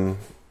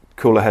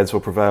cooler heads will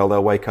prevail.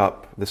 They'll wake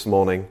up this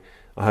morning.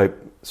 I hope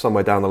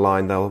somewhere down the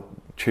line they'll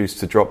choose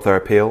to drop their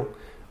appeal.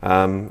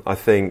 I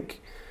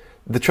think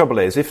the trouble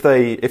is if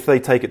they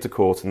take it to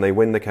court and they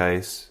win the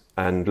case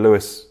and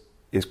Lewis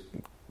is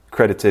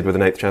credited with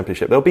an 8th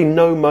championship, there'll be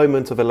no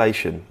moment of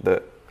elation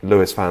that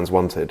Lewis fans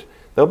wanted.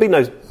 There'll be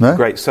no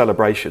great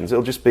celebrations.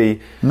 It'll just be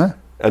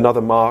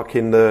another mark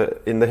in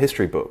the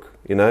history book.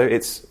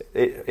 It's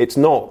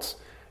not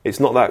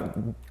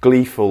that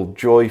gleeful,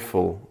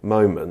 joyful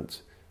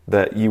moment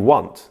that you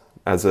want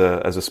as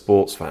a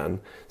sports fan.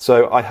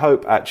 So I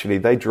hope actually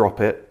they drop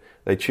it,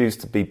 they choose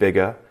to be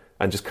bigger,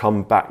 and just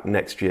come back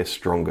next year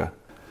stronger.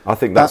 I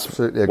think that's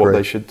what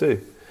they should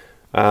do.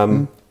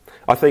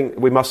 I think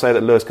we must say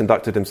that Lewis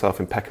conducted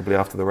himself impeccably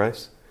after the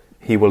race.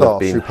 He will have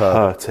been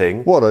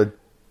hurting. What a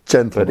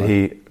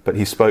gentleman. But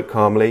he spoke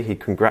calmly. He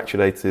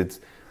congratulated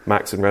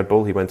Max and Red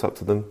Bull. He went up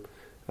to them.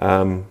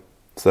 Bravo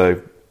to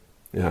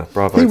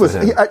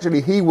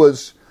him. He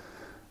was...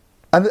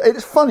 And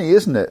it's funny,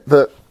 isn't it,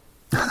 that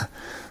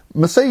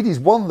Mercedes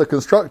won the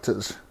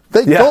Constructors.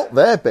 They got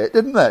their bit,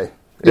 didn't they?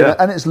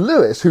 And it's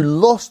Lewis who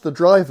lost the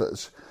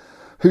drivers,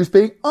 who's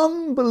being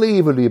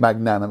unbelievably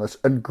magnanimous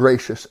and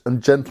gracious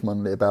and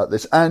gentlemanly about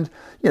this. And,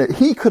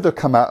 he could have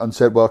come out and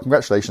said, well,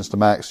 congratulations to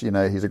Max,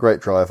 he's a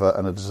great driver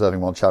and a deserving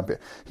world champion.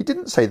 He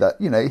didn't say that,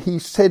 he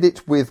said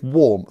it with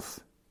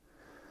warmth.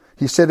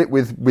 He said it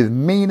with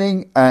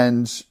meaning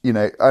and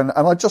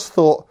I just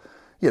thought,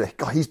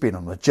 God, he's been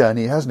on a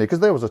journey, hasn't he? Because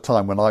there was a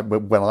time when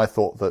I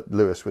thought that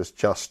Lewis was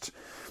just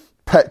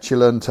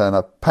petulant and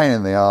a pain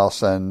in the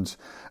arse and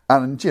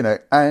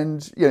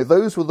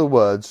those were the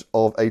words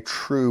of a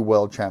true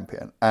world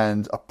champion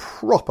and a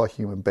proper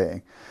human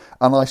being.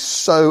 And I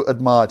so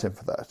admired him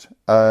for that.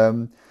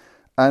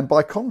 And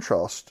by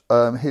contrast,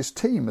 his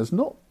team has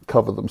not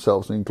covered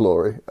themselves in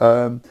glory.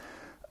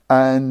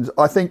 And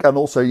I think, and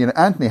also,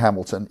 Anthony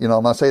Hamilton,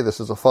 and I say this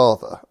as a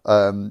father,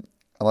 and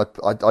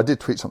I did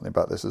tweet something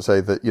about this to say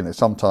that,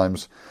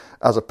 sometimes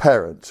as a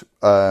parent,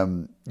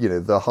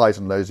 the highs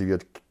and lows of your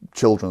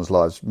children's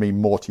lives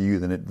mean more to you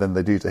than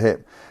they do to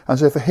him. And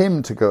so for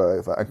him to go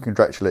over and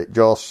congratulate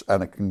Joss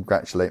and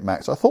congratulate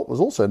Max, I thought was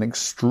also an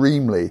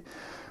extremely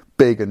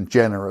big and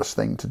generous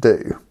thing to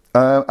do.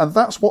 And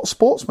that's what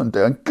sportsmen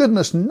do. And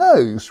goodness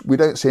knows we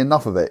don't see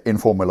enough of it in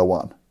Formula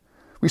One.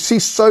 We see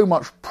so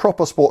much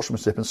proper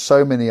sportsmanship in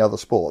so many other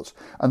sports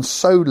and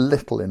so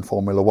little in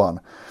Formula One.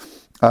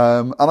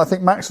 And I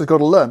think Max has got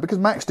to learn, because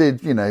Max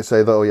did,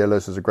 say that,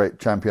 Lewis is a great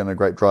champion, a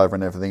great driver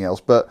and everything else.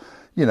 But,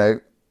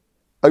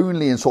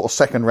 only in sort of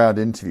second round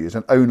interviews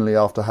and only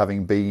after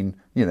having been,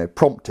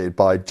 prompted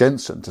by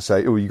Jensen to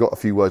say, you got a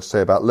few words to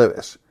say about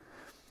Lewis.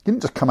 He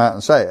didn't just come out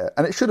and say it.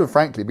 And it should have,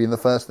 frankly, been the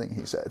first thing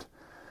he said.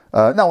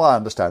 Now, I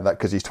understand that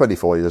because he's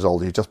 24 years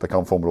old. He's just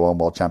become Formula One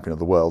world champion of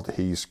the world.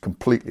 He's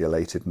completely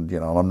elated and,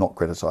 and I'm not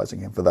criticising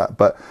him for that.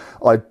 But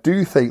I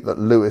do think that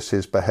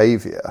Lewis's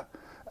behaviour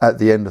at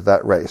the end of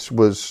that race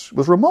was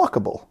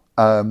remarkable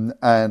and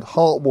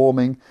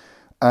heartwarming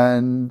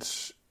and,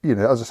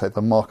 as I say,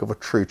 the mark of a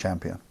true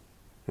champion.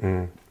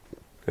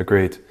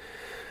 Agreed.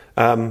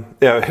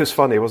 It was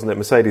funny, wasn't it?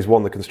 Mercedes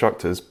won the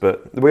Constructors,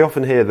 but we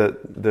often hear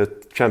that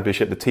the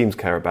championship the teams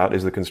care about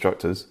is the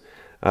Constructors.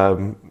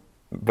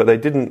 But they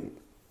didn't,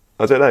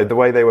 I don't know, the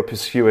way they were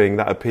pursuing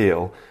that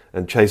appeal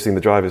and chasing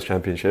the Drivers'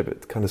 Championship,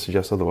 it kind of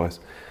suggests otherwise.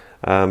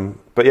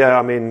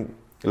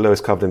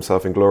 Lewis covered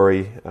himself in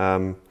glory.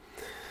 I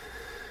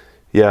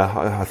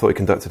thought he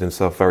conducted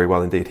himself very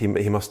well indeed.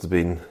 He must have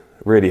been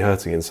really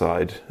hurting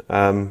inside.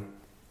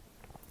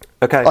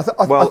 Okay. I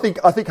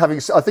think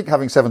having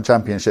 7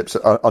 championships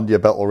under your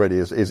belt already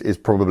is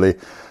probably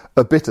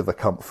a bit of a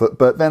comfort.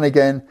 But then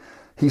again,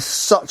 he's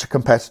such a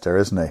competitor,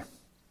 isn't he?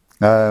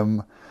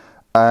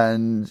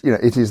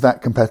 It is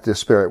that competitive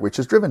spirit which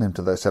has driven him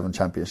to those 7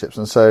 championships.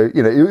 And so,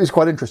 it was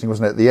quite interesting,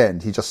 wasn't it? At the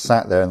end, he just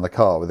sat there in the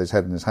car with his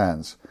head in his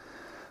hands,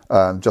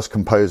 just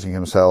composing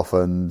himself, he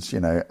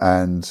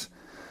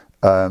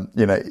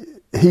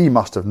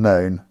must have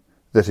known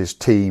that his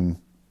team.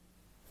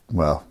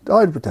 Well,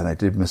 I don't know.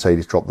 Did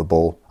Mercedes drop the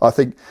ball? I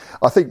think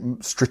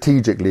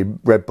strategically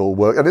Red Bull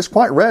worked, and it's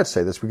quite rare to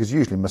say this because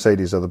usually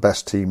Mercedes are the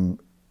best team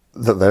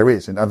that there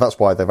is, and that's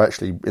why they've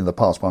actually in the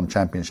past won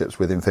championships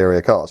with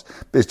inferior cars.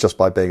 It's just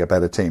by being a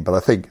better team. But I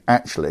think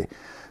actually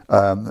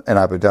in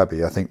Abu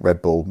Dhabi, I think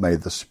Red Bull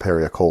made the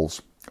superior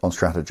calls on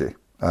strategy,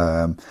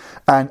 and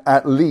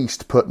at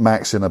least put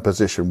Max in a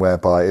position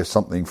whereby if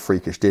something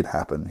freakish did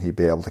happen, he'd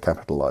be able to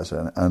capitalise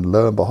on it. And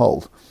lo and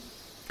behold,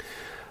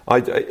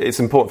 it's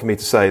important for me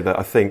to say that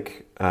I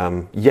think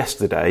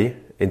yesterday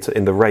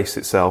in the race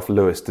itself,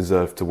 Lewis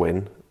deserved to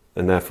win,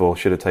 and therefore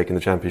should have taken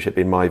the championship,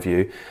 in my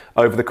view.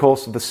 Over the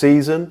course of the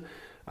season,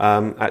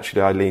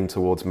 actually I lean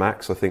towards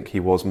Max. I think he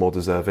was more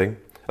deserving.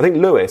 I think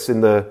Lewis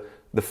in the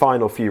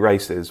final few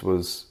races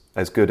was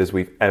as good as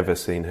we've ever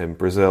seen him.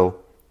 Brazil,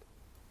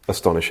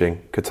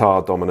 astonishing.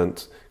 Qatar,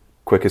 dominant.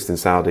 Quickest in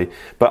Saudi.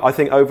 But I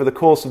think over the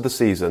course of the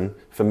season,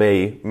 for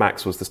me,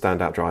 Max was the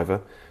standout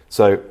driver.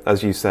 So,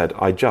 as you said,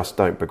 I just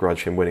don't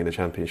begrudge him winning the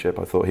championship.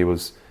 I thought he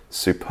was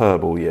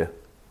superb all year.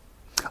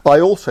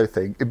 I also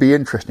think it'd be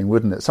interesting,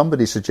 wouldn't it?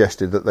 Somebody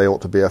suggested that they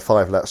ought to be a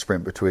 5-lap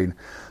sprint between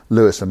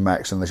Lewis and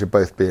Max, and they should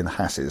both be in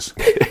Hasses.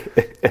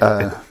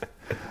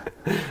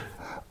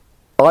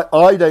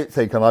 I don't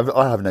think, and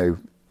I have no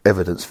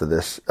evidence for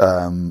this,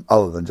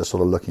 other than just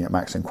sort of looking at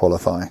Max in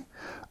qualifying.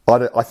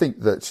 I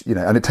think that,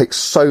 and it takes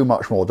so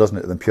much more, doesn't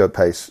it, than pure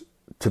pace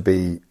to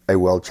be a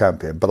world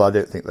champion. But I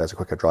don't think there's a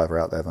quicker driver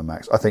out there than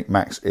Max. I think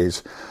Max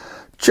is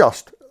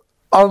just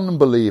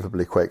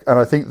unbelievably quick, and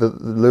I think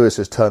that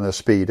Lewis's turn of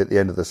speed at the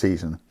end of the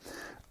season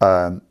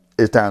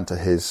is down to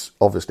his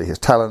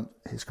talent,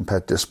 his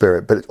competitive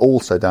spirit, but it's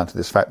also down to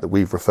this fact that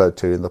we've referred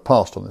to in the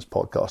past on this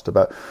podcast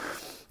about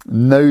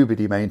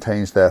nobody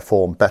maintains their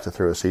form better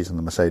through a season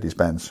than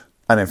Mercedes-Benz.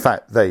 And in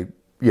fact, they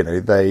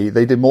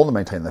did more than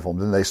maintain their form.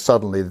 Then they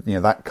suddenly,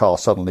 that car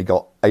suddenly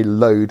got a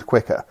load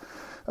quicker,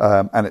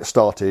 and it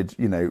started,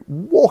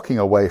 walking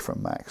away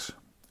from Max.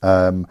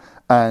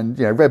 And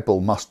Red Bull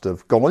must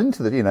have gone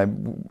into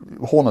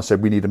the, Horner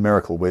said we need a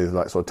miracle with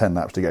like sort of 10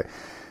 laps to go.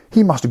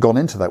 He must have gone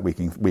into that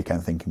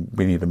weekend thinking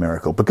we need a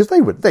miracle, because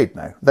they'd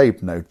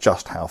know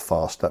just how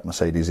fast that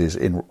Mercedes is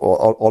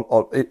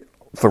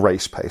for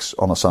race pace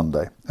on a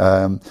Sunday,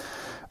 and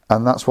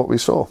that's what we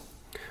saw.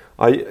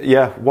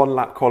 1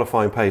 lap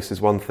qualifying pace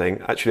is one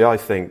thing. Actually,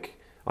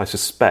 I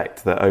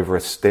suspect that over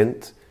a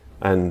stint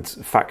and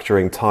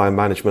factoring tyre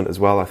management as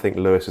well, I think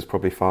Lewis is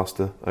probably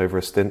faster over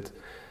a stint.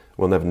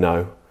 We'll never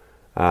know,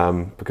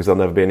 because they'll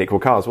never be in equal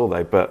cars, will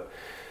they? But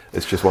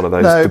it's just one of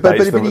those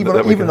debates. But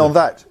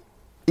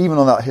even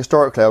on that,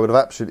 historically, I would have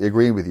absolutely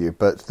agreed with you.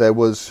 But there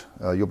was,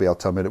 you'll be able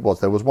to tell me what it was.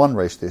 There was one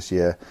race this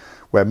year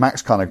where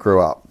Max kind of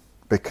grew up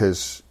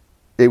because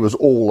it was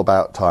all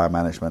about tyre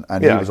management,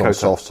 and he was on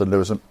softs, and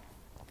Lewis.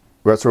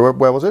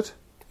 Where was it?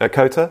 At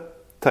COTA,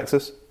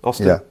 Texas,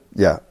 Austin.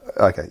 Yeah.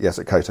 Okay, yes,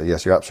 at COTA.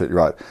 Yes, you're absolutely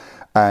right.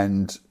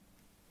 And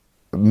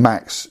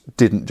Max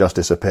didn't just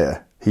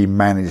disappear. He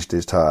managed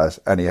his tyres,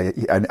 and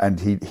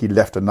he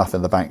left enough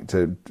in the bank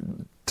to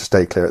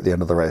stay clear at the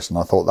end of the race. And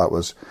I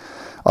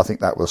think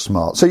that was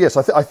smart. So yes,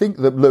 I think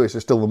that Lewis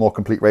is still the more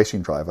complete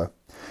racing driver.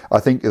 I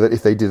think that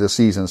if they did a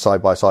season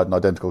side by side in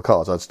identical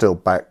cars, I'd still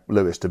back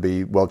Lewis to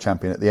be world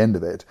champion at the end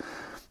of it.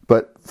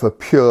 But for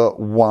pure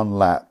 1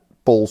 lap,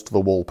 balls to the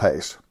wall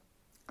pace,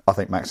 I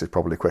think Max is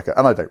probably quicker.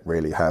 And I don't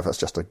really have, that's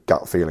just a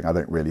gut feeling. I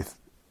don't really,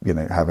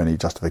 have any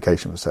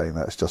justification for saying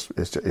that.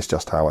 It's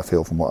just how I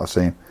feel from what I've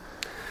seen.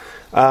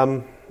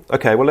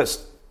 Okay, well,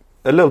 let's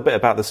a little bit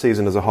about the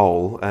season as a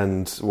whole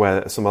and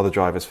where some other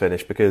drivers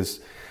finished, because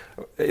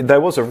there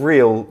was a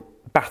real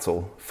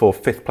battle for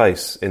 5th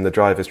place in the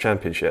Drivers'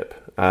 Championship.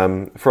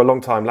 For a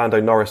long time, Lando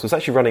Norris was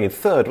actually running in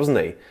 3rd, wasn't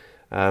he?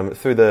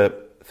 Through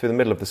the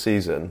middle of the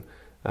season,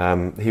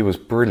 he was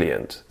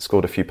brilliant.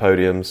 Scored a few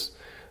podiums.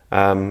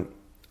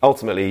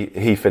 Ultimately,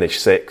 he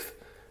finished 6th.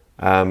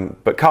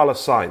 But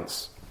Carlos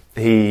Sainz,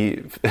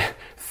 he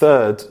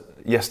 3rd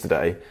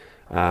yesterday,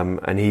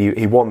 and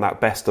he won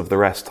that best of the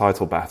rest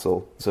title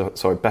battle.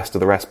 Best of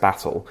the rest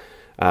battle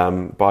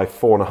by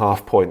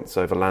 4.5 points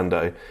over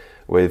Lando,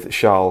 with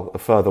Charles a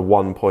further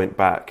 1 point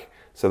back.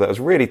 So that was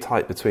really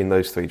tight between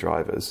those 3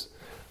 drivers.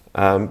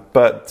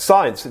 But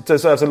Sainz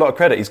deserves a lot of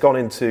credit. He's gone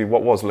into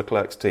what was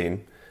Leclerc's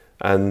team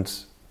and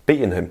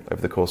beaten him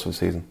over the course of the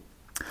season.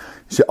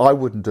 See, I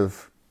wouldn't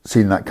have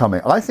seen that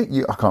coming. I think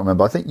you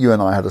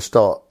and I had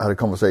a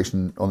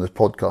conversation on this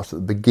podcast at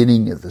the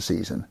beginning of the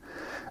season,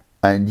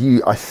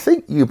 and I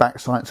think you backed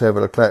Sainz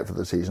over Leclerc for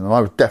the season, and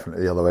I was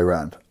definitely the other way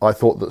around. I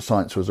thought that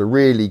Sainz was a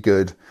really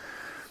good,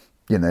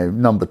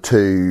 number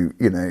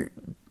 2,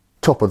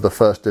 top of the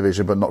first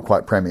division, but not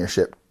quite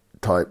Premiership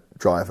type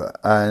driver.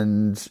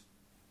 And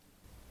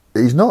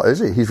he's not, is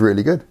he? He's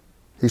really good.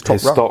 He's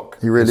top run.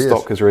 He really is. His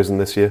stock has risen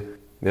this year.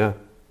 Yeah,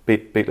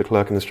 beat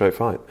Leclerc in the straight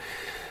fight.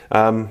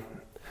 And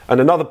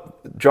another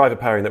driver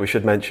pairing that we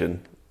should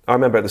mention, I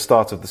remember at the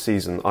start of the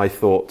season, I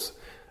thought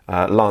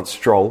Lance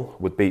Stroll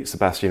would beat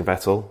Sebastian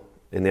Vettel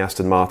in the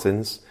Aston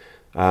Martins,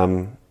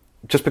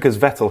 just because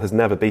Vettel has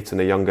never beaten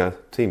a younger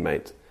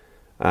teammate.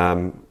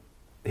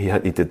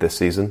 He did this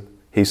season.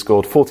 He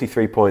scored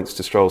 43 points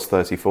to Stroll's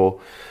 34.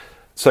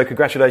 So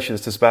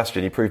congratulations to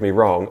Sebastian, you proved me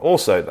wrong.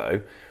 Also,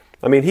 though,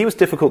 I mean, he was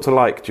difficult to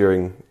like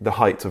during the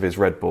height of his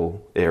Red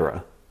Bull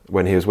era,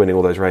 when he was winning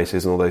all those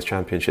races and all those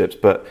championships.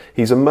 But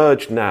he's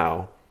emerged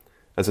now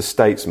as a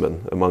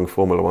statesman among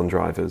Formula One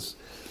drivers,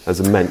 as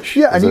a mensch.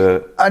 Yeah,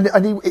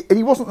 and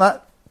he wasn't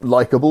that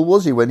likeable,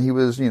 was he, when he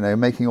was,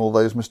 making all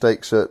those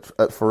mistakes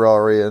at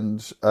Ferrari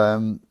and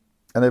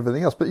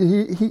everything else? But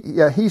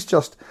he's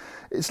just,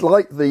 it's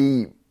like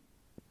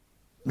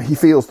he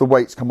feels the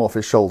weight's come off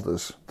his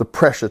shoulders, the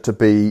pressure to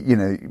be,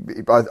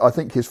 I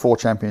think his 4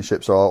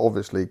 championships are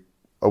obviously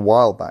a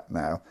while back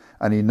now,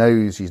 and he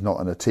knows he's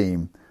not in a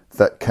team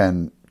that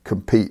can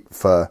compete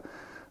for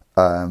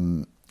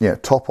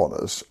top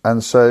honours,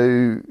 and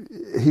so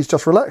he's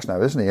just relaxed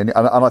now, isn't he? And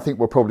I think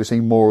we're probably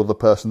seeing more of the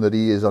person that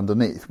he is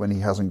underneath when he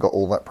hasn't got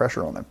all that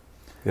pressure on him.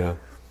 Yeah,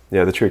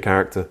 the true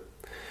character.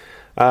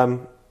 A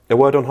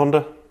word on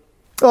Honda?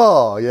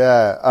 Oh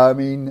yeah, I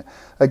mean,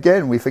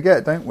 again, we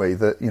forget, don't we,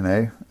 that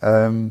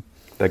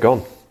they're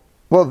gone.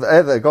 Well,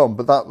 they're gone,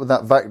 but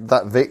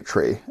that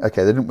victory,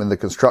 okay, they didn't win the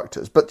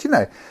constructors, but you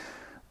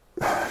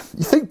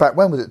think back,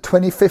 when was it,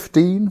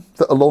 2015,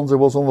 that Alonso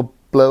was on the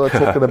blower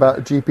talking about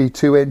a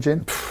GP2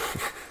 engine,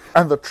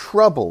 and the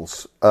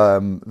troubles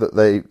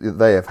that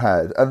they have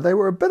had, and they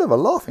were a bit of a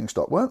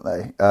laughingstock, weren't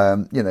they?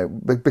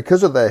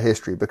 Because of their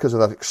history, because of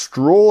that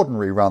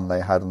extraordinary run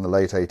they had in the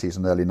late 80s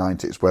and early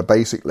 90s, where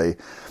basically,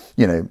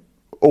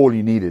 all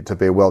you needed to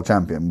be a world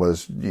champion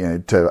was,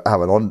 to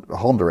have a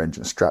Honda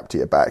engine strapped to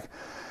your back.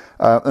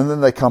 And then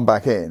they come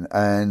back in,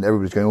 and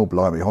everybody's going, oh,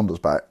 blimey, Honda's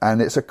back.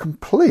 And it's a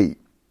complete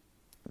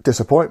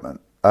disappointment.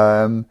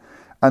 And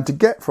to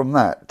get from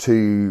that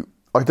to,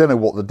 I don't know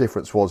what the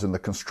difference was in the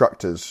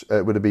constructors.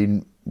 It would have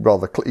been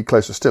rather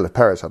closer still if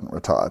Perez hadn't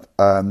retired.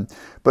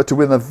 But to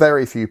win the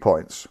very few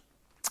points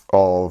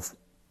of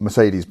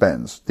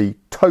Mercedes-Benz, the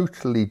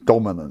totally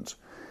dominant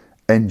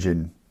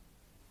engine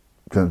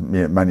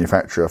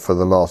manufacturer for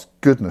the last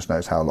goodness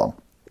knows how long.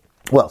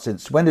 Well,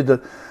 since when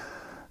did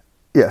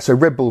so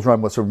Red Bull's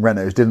run with some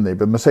Renaults, didn't they?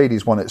 But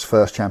Mercedes won its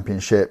first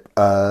championship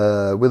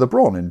with a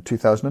Brawn in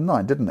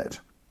 2009, didn't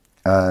it?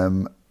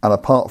 And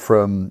apart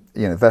from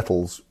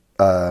Vettel's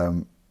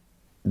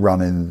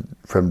run in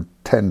from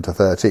 10 to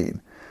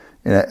 13,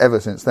 ever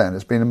since then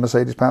it's been a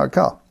Mercedes-powered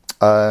car,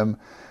 and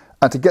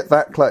to get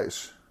that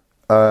close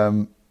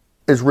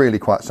is really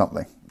quite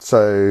something.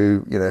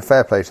 So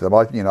fair play to them.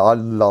 I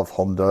love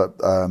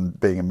Honda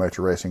being in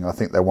motor racing. I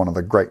think they're one of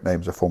the great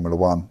names of Formula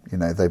One.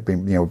 They've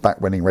been back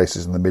winning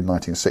races in the mid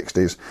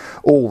 1960s.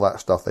 All that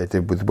stuff they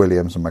did with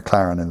Williams and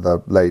McLaren in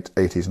the late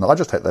 80s, and I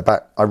just hope they're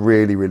back. I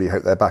really, really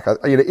hope they're back.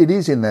 It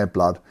is in their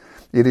blood.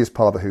 It is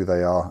part of who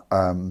they are,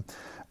 and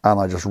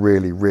I just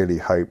really, really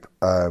hope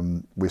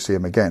we see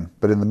them again.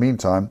 But in the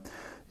meantime,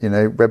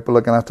 Red Bull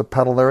are going to have to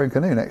paddle their own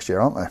canoe next year,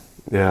 aren't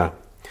they? Yeah.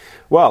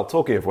 Well,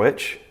 talking of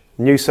which,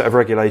 new set of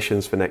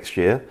regulations for next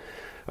year.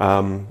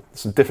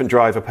 Some different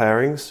driver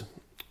pairings.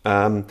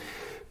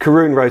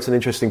 Karun wrote an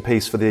interesting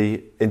piece for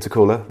the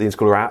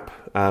Intercooler app,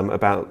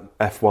 about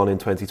F1 in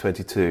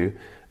 2022,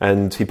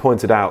 and he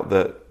pointed out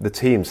that the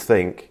teams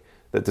think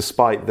that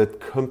despite the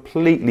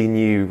completely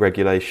new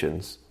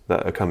regulations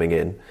that are coming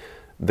in,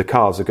 the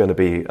cars are going to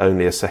be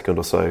only a second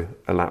or so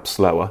a lap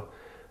slower,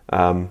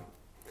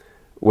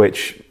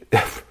 which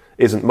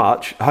isn't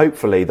much.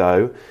 Hopefully,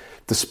 though,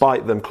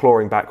 despite them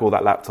clawing back all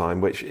that lap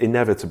time, which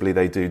inevitably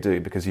they do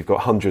because you've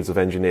got hundreds of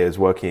engineers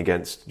working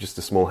against just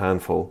a small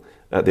handful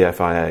at the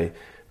FIA,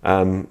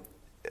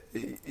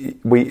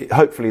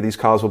 hopefully these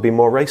cars will be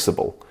more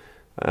raceable,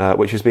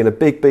 which has been a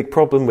big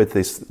problem with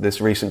this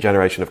recent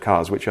generation of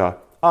cars, which are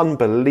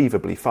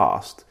unbelievably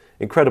fast,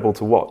 incredible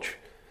to watch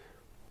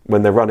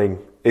when they're running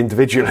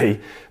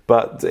individually,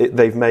 but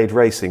they've made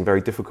racing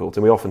very difficult,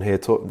 and we often hear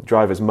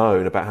drivers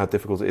moan about how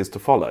difficult it is to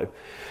follow.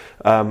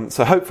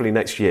 So hopefully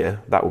next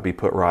year that will be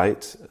put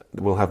right.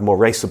 We'll have more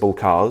raceable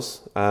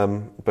cars,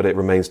 but it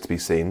remains to be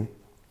seen.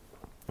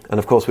 And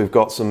of course we've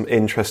got some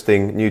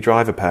interesting new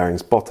driver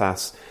pairings.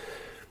 Bottas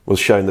was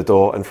shown the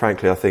door, and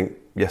frankly I think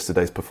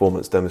yesterday's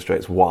performance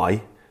demonstrates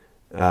why.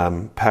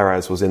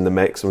 Perez was in the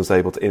mix and was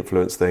able to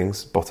influence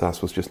things.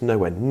 Bottas was just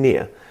nowhere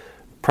near.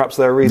 Perhaps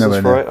there are reasons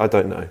for it, I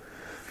don't know.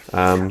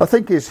 I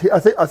think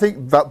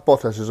that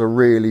Bottas is a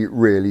really,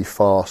 really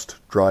fast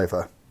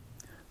driver.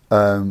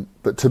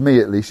 But to me,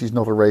 at least, he's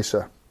not a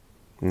racer.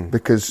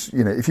 Because,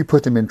 if you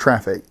put him in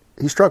traffic,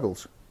 he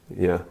struggles.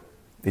 Yeah,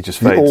 he just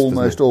fades. He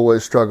almost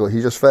always struggles.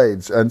 He just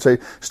fades. And so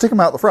stick him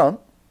out the front,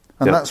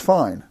 and that's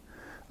fine.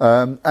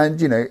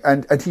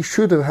 And he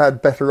should have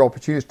had better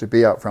opportunities to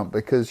be out front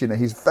because,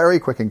 he's very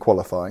quick in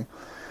qualifying.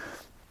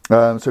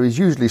 So he's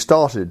usually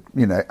started,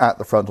 at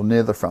the front or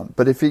near the front.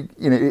 But if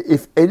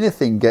if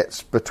anything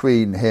gets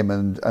between him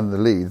and the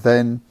lead,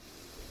 then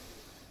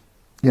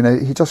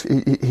he just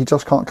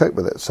can't cope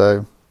with it.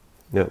 So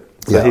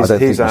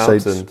he's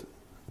out and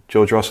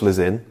George Russell is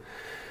in.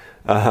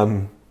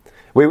 It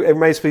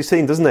remains to be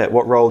seen, doesn't it?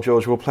 What role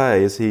George will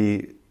play? Is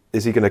he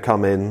going to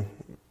come in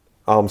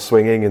arms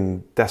swinging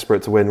and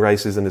desperate to win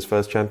races in his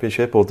first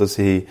championship, or does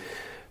he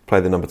play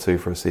the number 2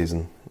 for a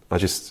season?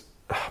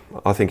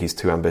 I think he's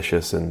too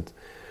ambitious and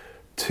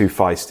too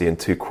feisty and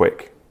too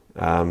quick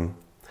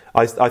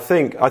I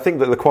think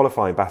that the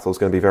qualifying battle is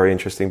going to be very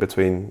interesting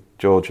between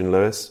George and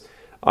Lewis.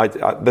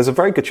 There's a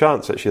very good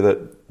chance, actually,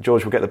 that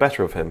George will get the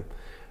better of him.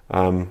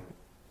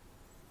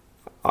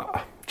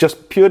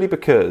 Just purely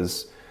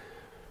because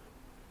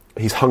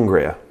he's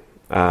hungrier,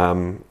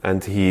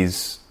 and he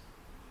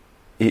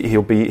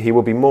will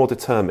be more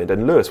determined,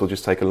 and Lewis will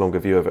just take a longer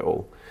view of it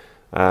all.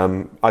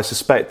 I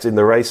suspect in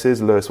the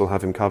races, Lewis will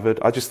have him covered.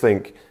 I just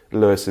think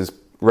Lewis's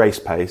race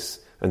pace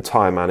and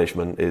tyre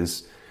management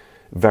is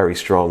very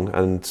strong,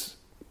 and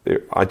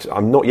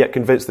I'm not yet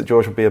convinced that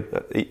George will be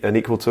an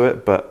equal to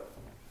it, but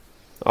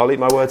I'll eat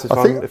my words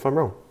if I'm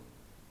wrong.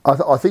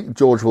 I think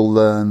George will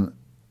learn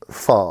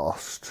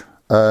fast.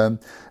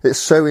 It's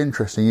so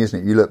interesting,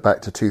 isn't it? You look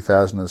back to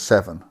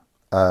 2007,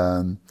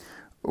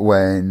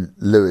 when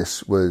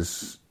Lewis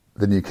was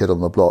the new kid on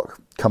the block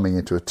coming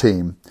into a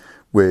team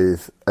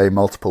with a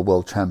multiple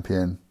world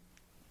champion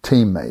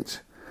teammate.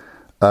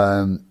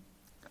 And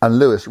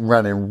Lewis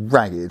ran him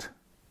ragged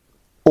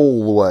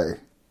all the way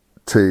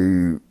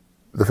to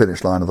the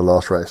finish line of the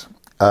last race.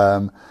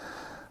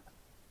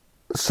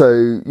 So,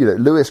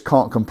 Lewis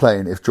can't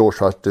complain if George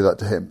tries to do that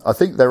to him. I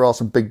think there are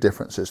some big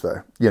differences,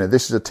 though.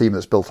 This is a team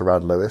that's built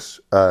around Lewis.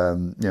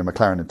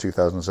 McLaren in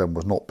 2007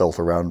 was not built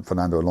around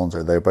Fernando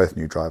Alonso. They were both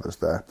new drivers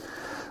there.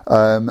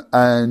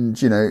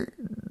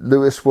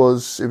 Lewis it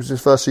was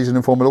his first season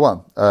in Formula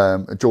One.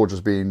 George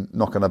has been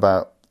knocking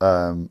about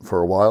for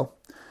a while.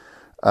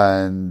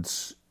 And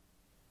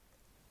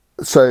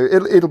so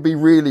it'll be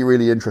really,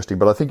 really interesting.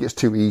 But I think it's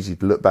too easy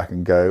to look back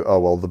and go, oh,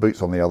 well, the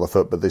boot's on the other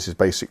foot, but this is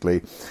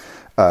basically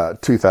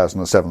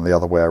 2007 the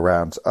other way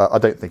around. I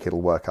don't think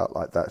it'll work out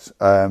like that.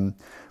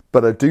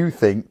 But I do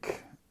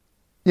think,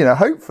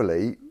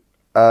 hopefully,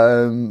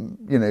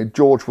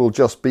 George will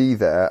just be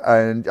there.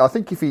 And I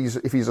think if he's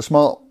a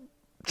smart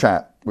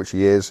chap, which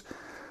he is,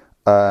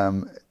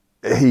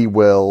 he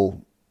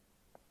will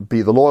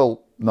be the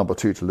loyal number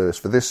 2 to Lewis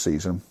for this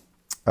season.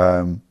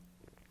 And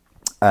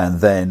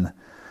then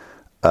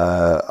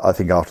I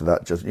think after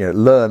that, just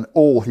learn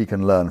all he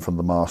can learn from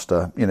the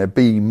master.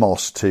 Be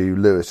Moss to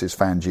Lewis's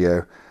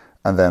Fangio,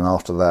 and then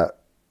after that,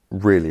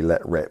 really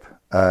let rip.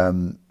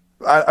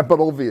 But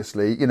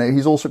obviously,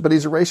 he's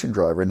a racing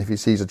driver, and if he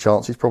sees a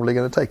chance, he's probably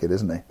going to take it,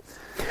 isn't he?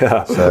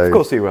 Yeah, so, of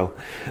course he will.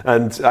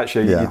 And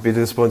actually, you'd be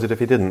disappointed if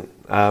he didn't.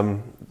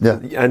 And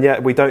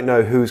yet, we don't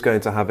know who's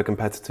going to have a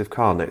competitive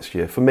car next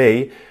year. For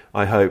me,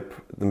 I hope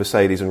the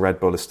Mercedes and Red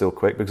Bull are still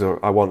quick, because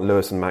I want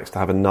Lewis and Max to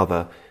have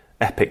another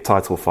epic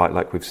title fight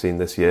like we've seen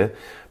this year.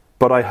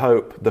 But I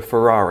hope the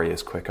Ferrari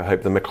is quick. I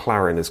hope the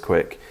McLaren is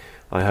quick.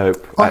 I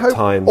hope at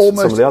times some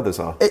of the others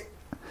are.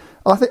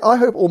 I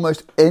hope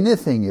almost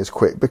anything is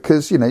quick,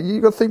 because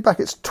you've got to think back.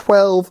 It's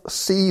 12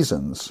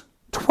 seasons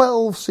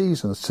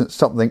since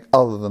something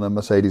other than a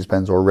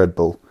Mercedes-Benz or a Red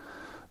Bull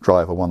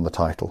driver won the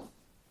title.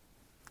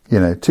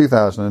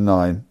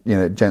 2009.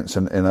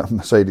 Jensen in a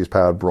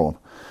Mercedes-powered Brawn.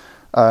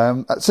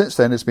 Since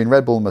then, it's been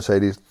Red Bull and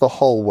Mercedes the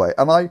whole way,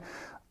 and I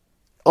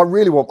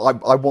really want.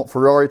 I want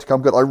Ferrari to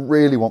come good. I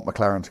really want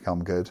McLaren to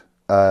come good.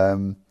 I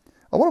want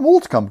them all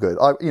to come good.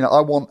 I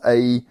want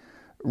a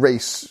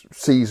race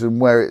season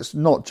where it's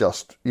not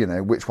just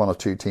which one of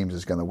 2 teams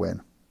is going to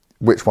win,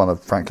 which one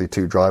of frankly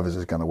 2 drivers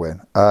is going to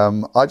win.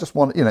 I just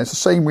want it's the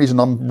same reason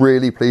I'm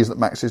really pleased that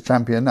Max is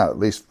champion now, at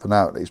least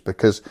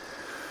because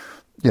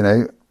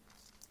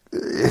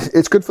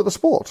it's good for the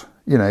sport.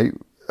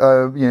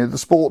 The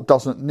sport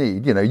doesn't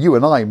need. You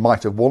and I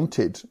might have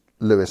wanted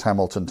Lewis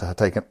Hamilton to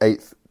take an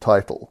 8th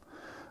title.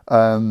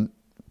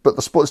 But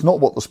the sport, it's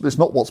not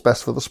what's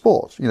best for the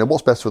sport.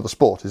 What's best for the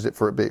sport is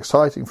for it to be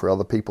exciting, for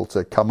other people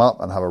to come up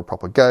and have a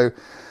proper go.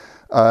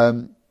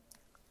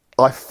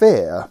 I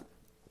fear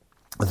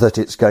that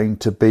it's going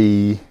to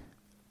be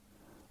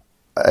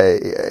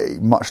a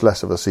much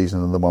less of a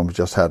season than the one we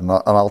just had, and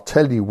I'll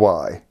tell you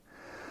why.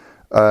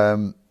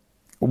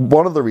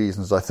 One of the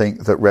reasons I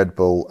think that Red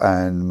Bull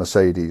and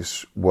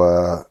Mercedes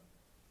were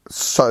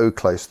so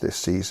close this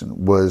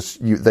season was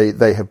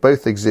they have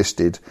both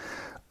existed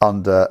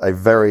under a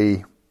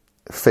very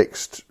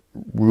fixed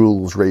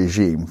rules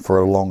regime for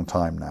a long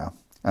time now.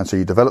 And so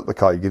you develop the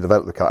car,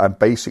 and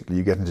basically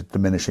you get into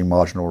diminishing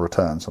marginal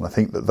returns. And I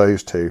think that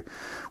those two,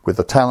 with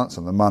the talents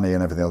and the money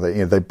and everything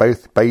else, they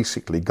both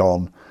basically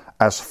gone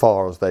as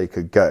far as they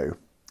could go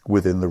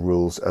within the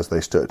rules as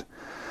they stood.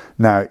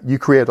 Now, you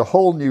create a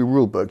whole new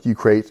rule book, you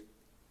create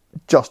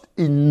just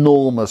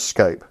enormous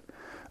scope.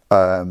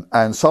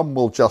 And some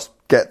will just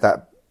get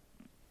that,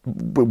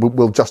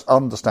 will just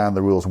understand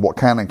the rules and what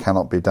can and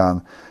cannot be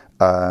done.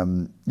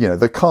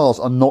 The cars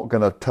are not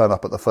going to turn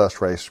up at the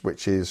first race,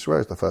 which is, where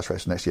is the first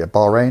race next year?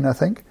 Bahrain, I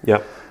think.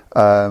 Yeah.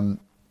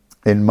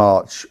 In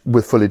March,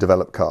 with fully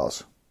developed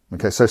cars.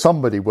 Okay, so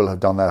somebody will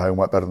have done their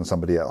homework better than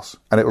somebody else.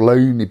 And it will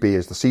only be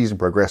as the season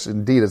progresses,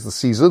 indeed as the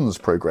seasons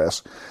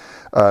progress,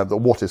 that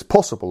what is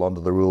possible under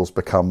the rules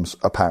becomes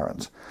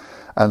apparent.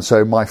 And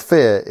so my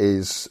fear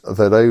is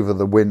that over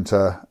the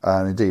winter,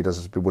 and indeed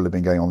as will have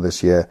been going on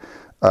this year,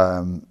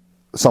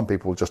 some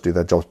people will just do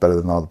their jobs better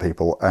than other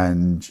people,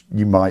 and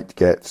you might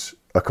get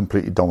a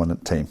completely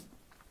dominant team.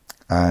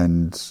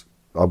 and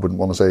I wouldn't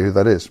want to say who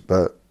that is,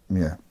 but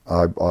yeah,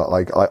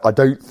 I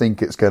don't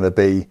think it's going to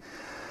be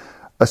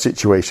a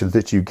situation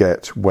that you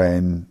get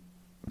when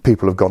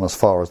people have gone as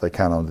far as they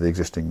can under the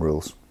existing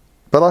rules.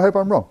 But I hope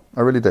I'm wrong.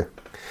 I really do.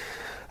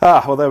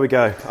 Well, there we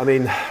go. I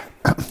mean,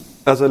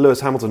 as a Lewis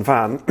Hamilton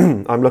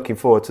fan, I'm looking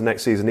forward to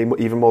next season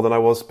even more than I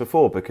was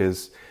before,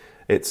 because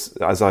it's,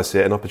 as I see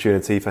it, an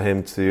opportunity for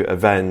him to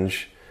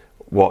avenge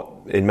what,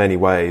 in many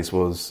ways,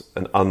 was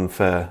an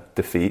unfair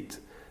defeat.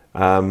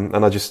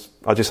 And I just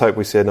hope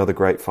we see another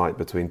great fight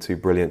between two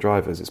brilliant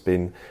drivers. It's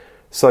been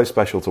so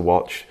special to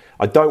watch.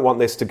 I don't want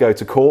this to go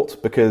to court,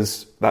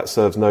 because that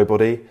serves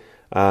nobody.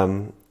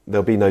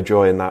 There'll be no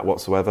joy in that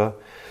whatsoever.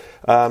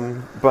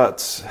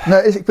 But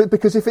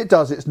because if it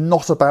does, it's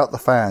not about the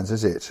fans,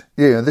 is it?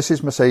 This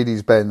is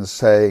Mercedes-Benz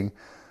saying,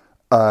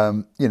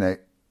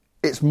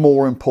 it's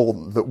more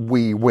important that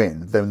we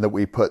win than that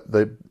we put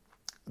the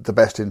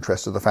best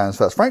interest of the fans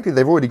first. Frankly,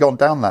 they've already gone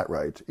down that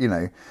road.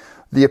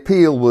 The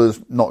appeal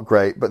was not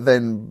great, but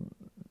then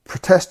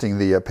protesting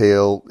the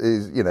appeal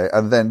is,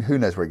 and then who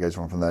knows where it goes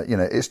on from there.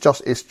 It's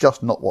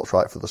just not what's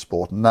right for the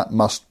sport, and that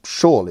must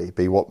surely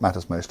be what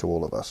matters most to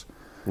all of us.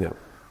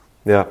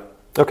 Yeah.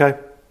 Okay.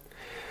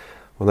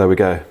 Well, there we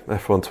go.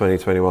 F1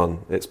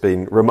 2021. It's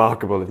been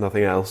remarkable, if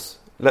nothing else.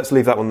 Let's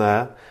leave that one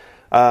there.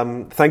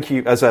 Thank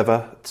you, as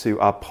ever, to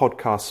our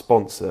podcast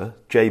sponsor,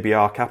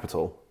 JBR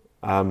Capital.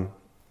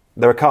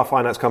 They're a car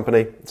finance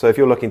company, so if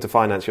you're looking to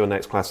finance your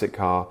next classic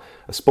car,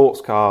 a sports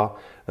car,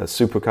 a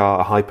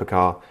supercar, a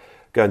hypercar,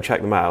 go and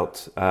check them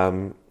out.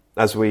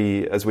 As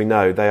we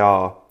know, they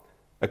are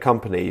a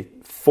company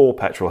for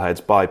petrol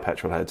heads by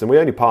petrol heads, and we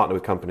only partner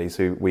with companies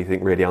who we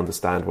think really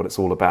understand what it's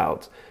all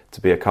about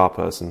to be a car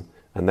person,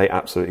 and they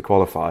absolutely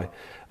qualify.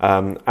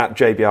 At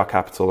JBR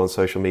Capital on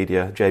social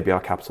media,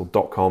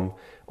 jbrcapital.com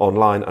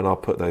online, and I'll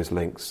put those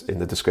links in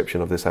the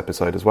description of this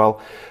episode as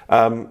well.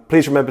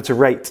 Please remember to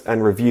rate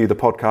and review the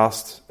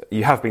podcast.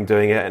 You have been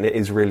doing it, and it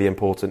is really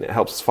important. It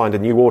helps us find a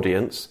new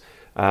audience,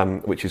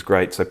 which is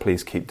great, so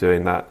please keep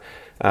doing that.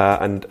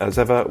 And as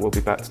ever, we'll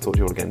be back to talk to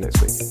you all again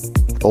next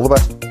week. All the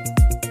best.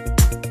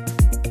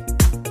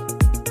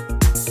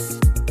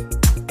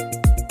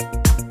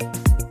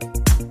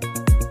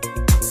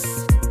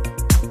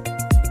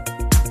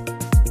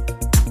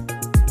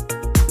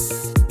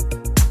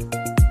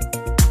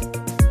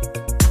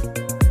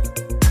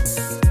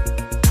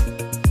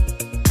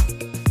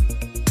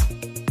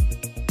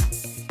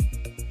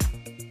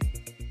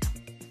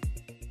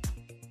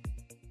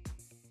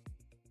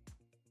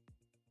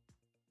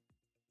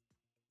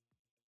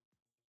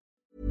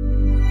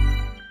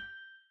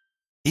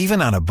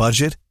 Even on a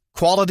budget,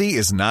 quality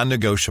is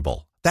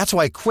non-negotiable. That's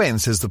why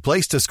Quince is the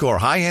place to score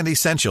high-end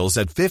essentials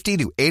at 50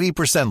 to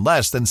 80%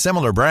 less than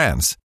similar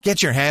brands.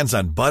 Get your hands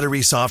on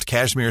buttery soft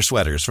cashmere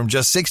sweaters from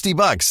just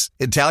 $60,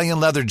 Italian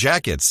leather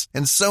jackets,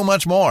 and so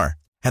much more.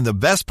 And the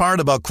best part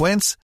about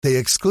Quince, they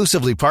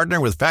exclusively partner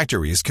with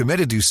factories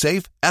committed to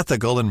safe,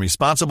 ethical, and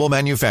responsible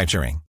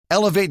manufacturing.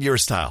 Elevate your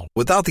style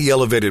without the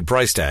elevated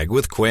price tag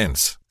with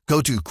Quince.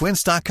 Go to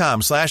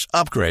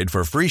quince.com/upgrade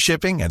for free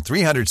shipping and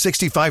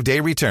 365-day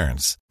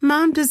returns.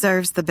 Mom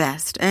deserves the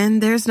best,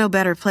 and there's no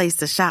better place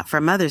to shop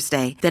for Mother's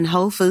Day than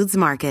Whole Foods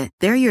Market.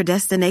 They're your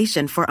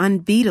destination for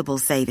unbeatable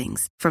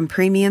savings, from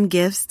premium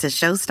gifts to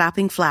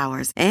show-stopping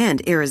flowers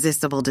and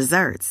irresistible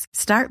desserts.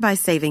 Start by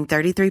saving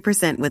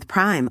 33% with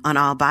Prime on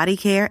all body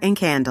care and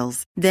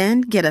candles.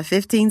 Then get a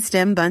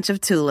 15-stem bunch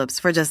of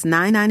tulips for just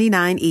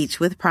 $9.99 each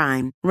with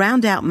Prime.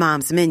 Round out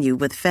Mom's menu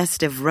with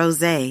festive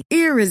rosé,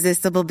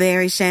 irresistible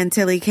berry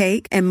chantilly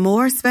cake, and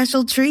more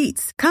special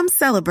treats. Come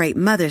celebrate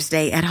Mother's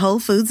Day at Whole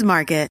Foods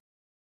Market.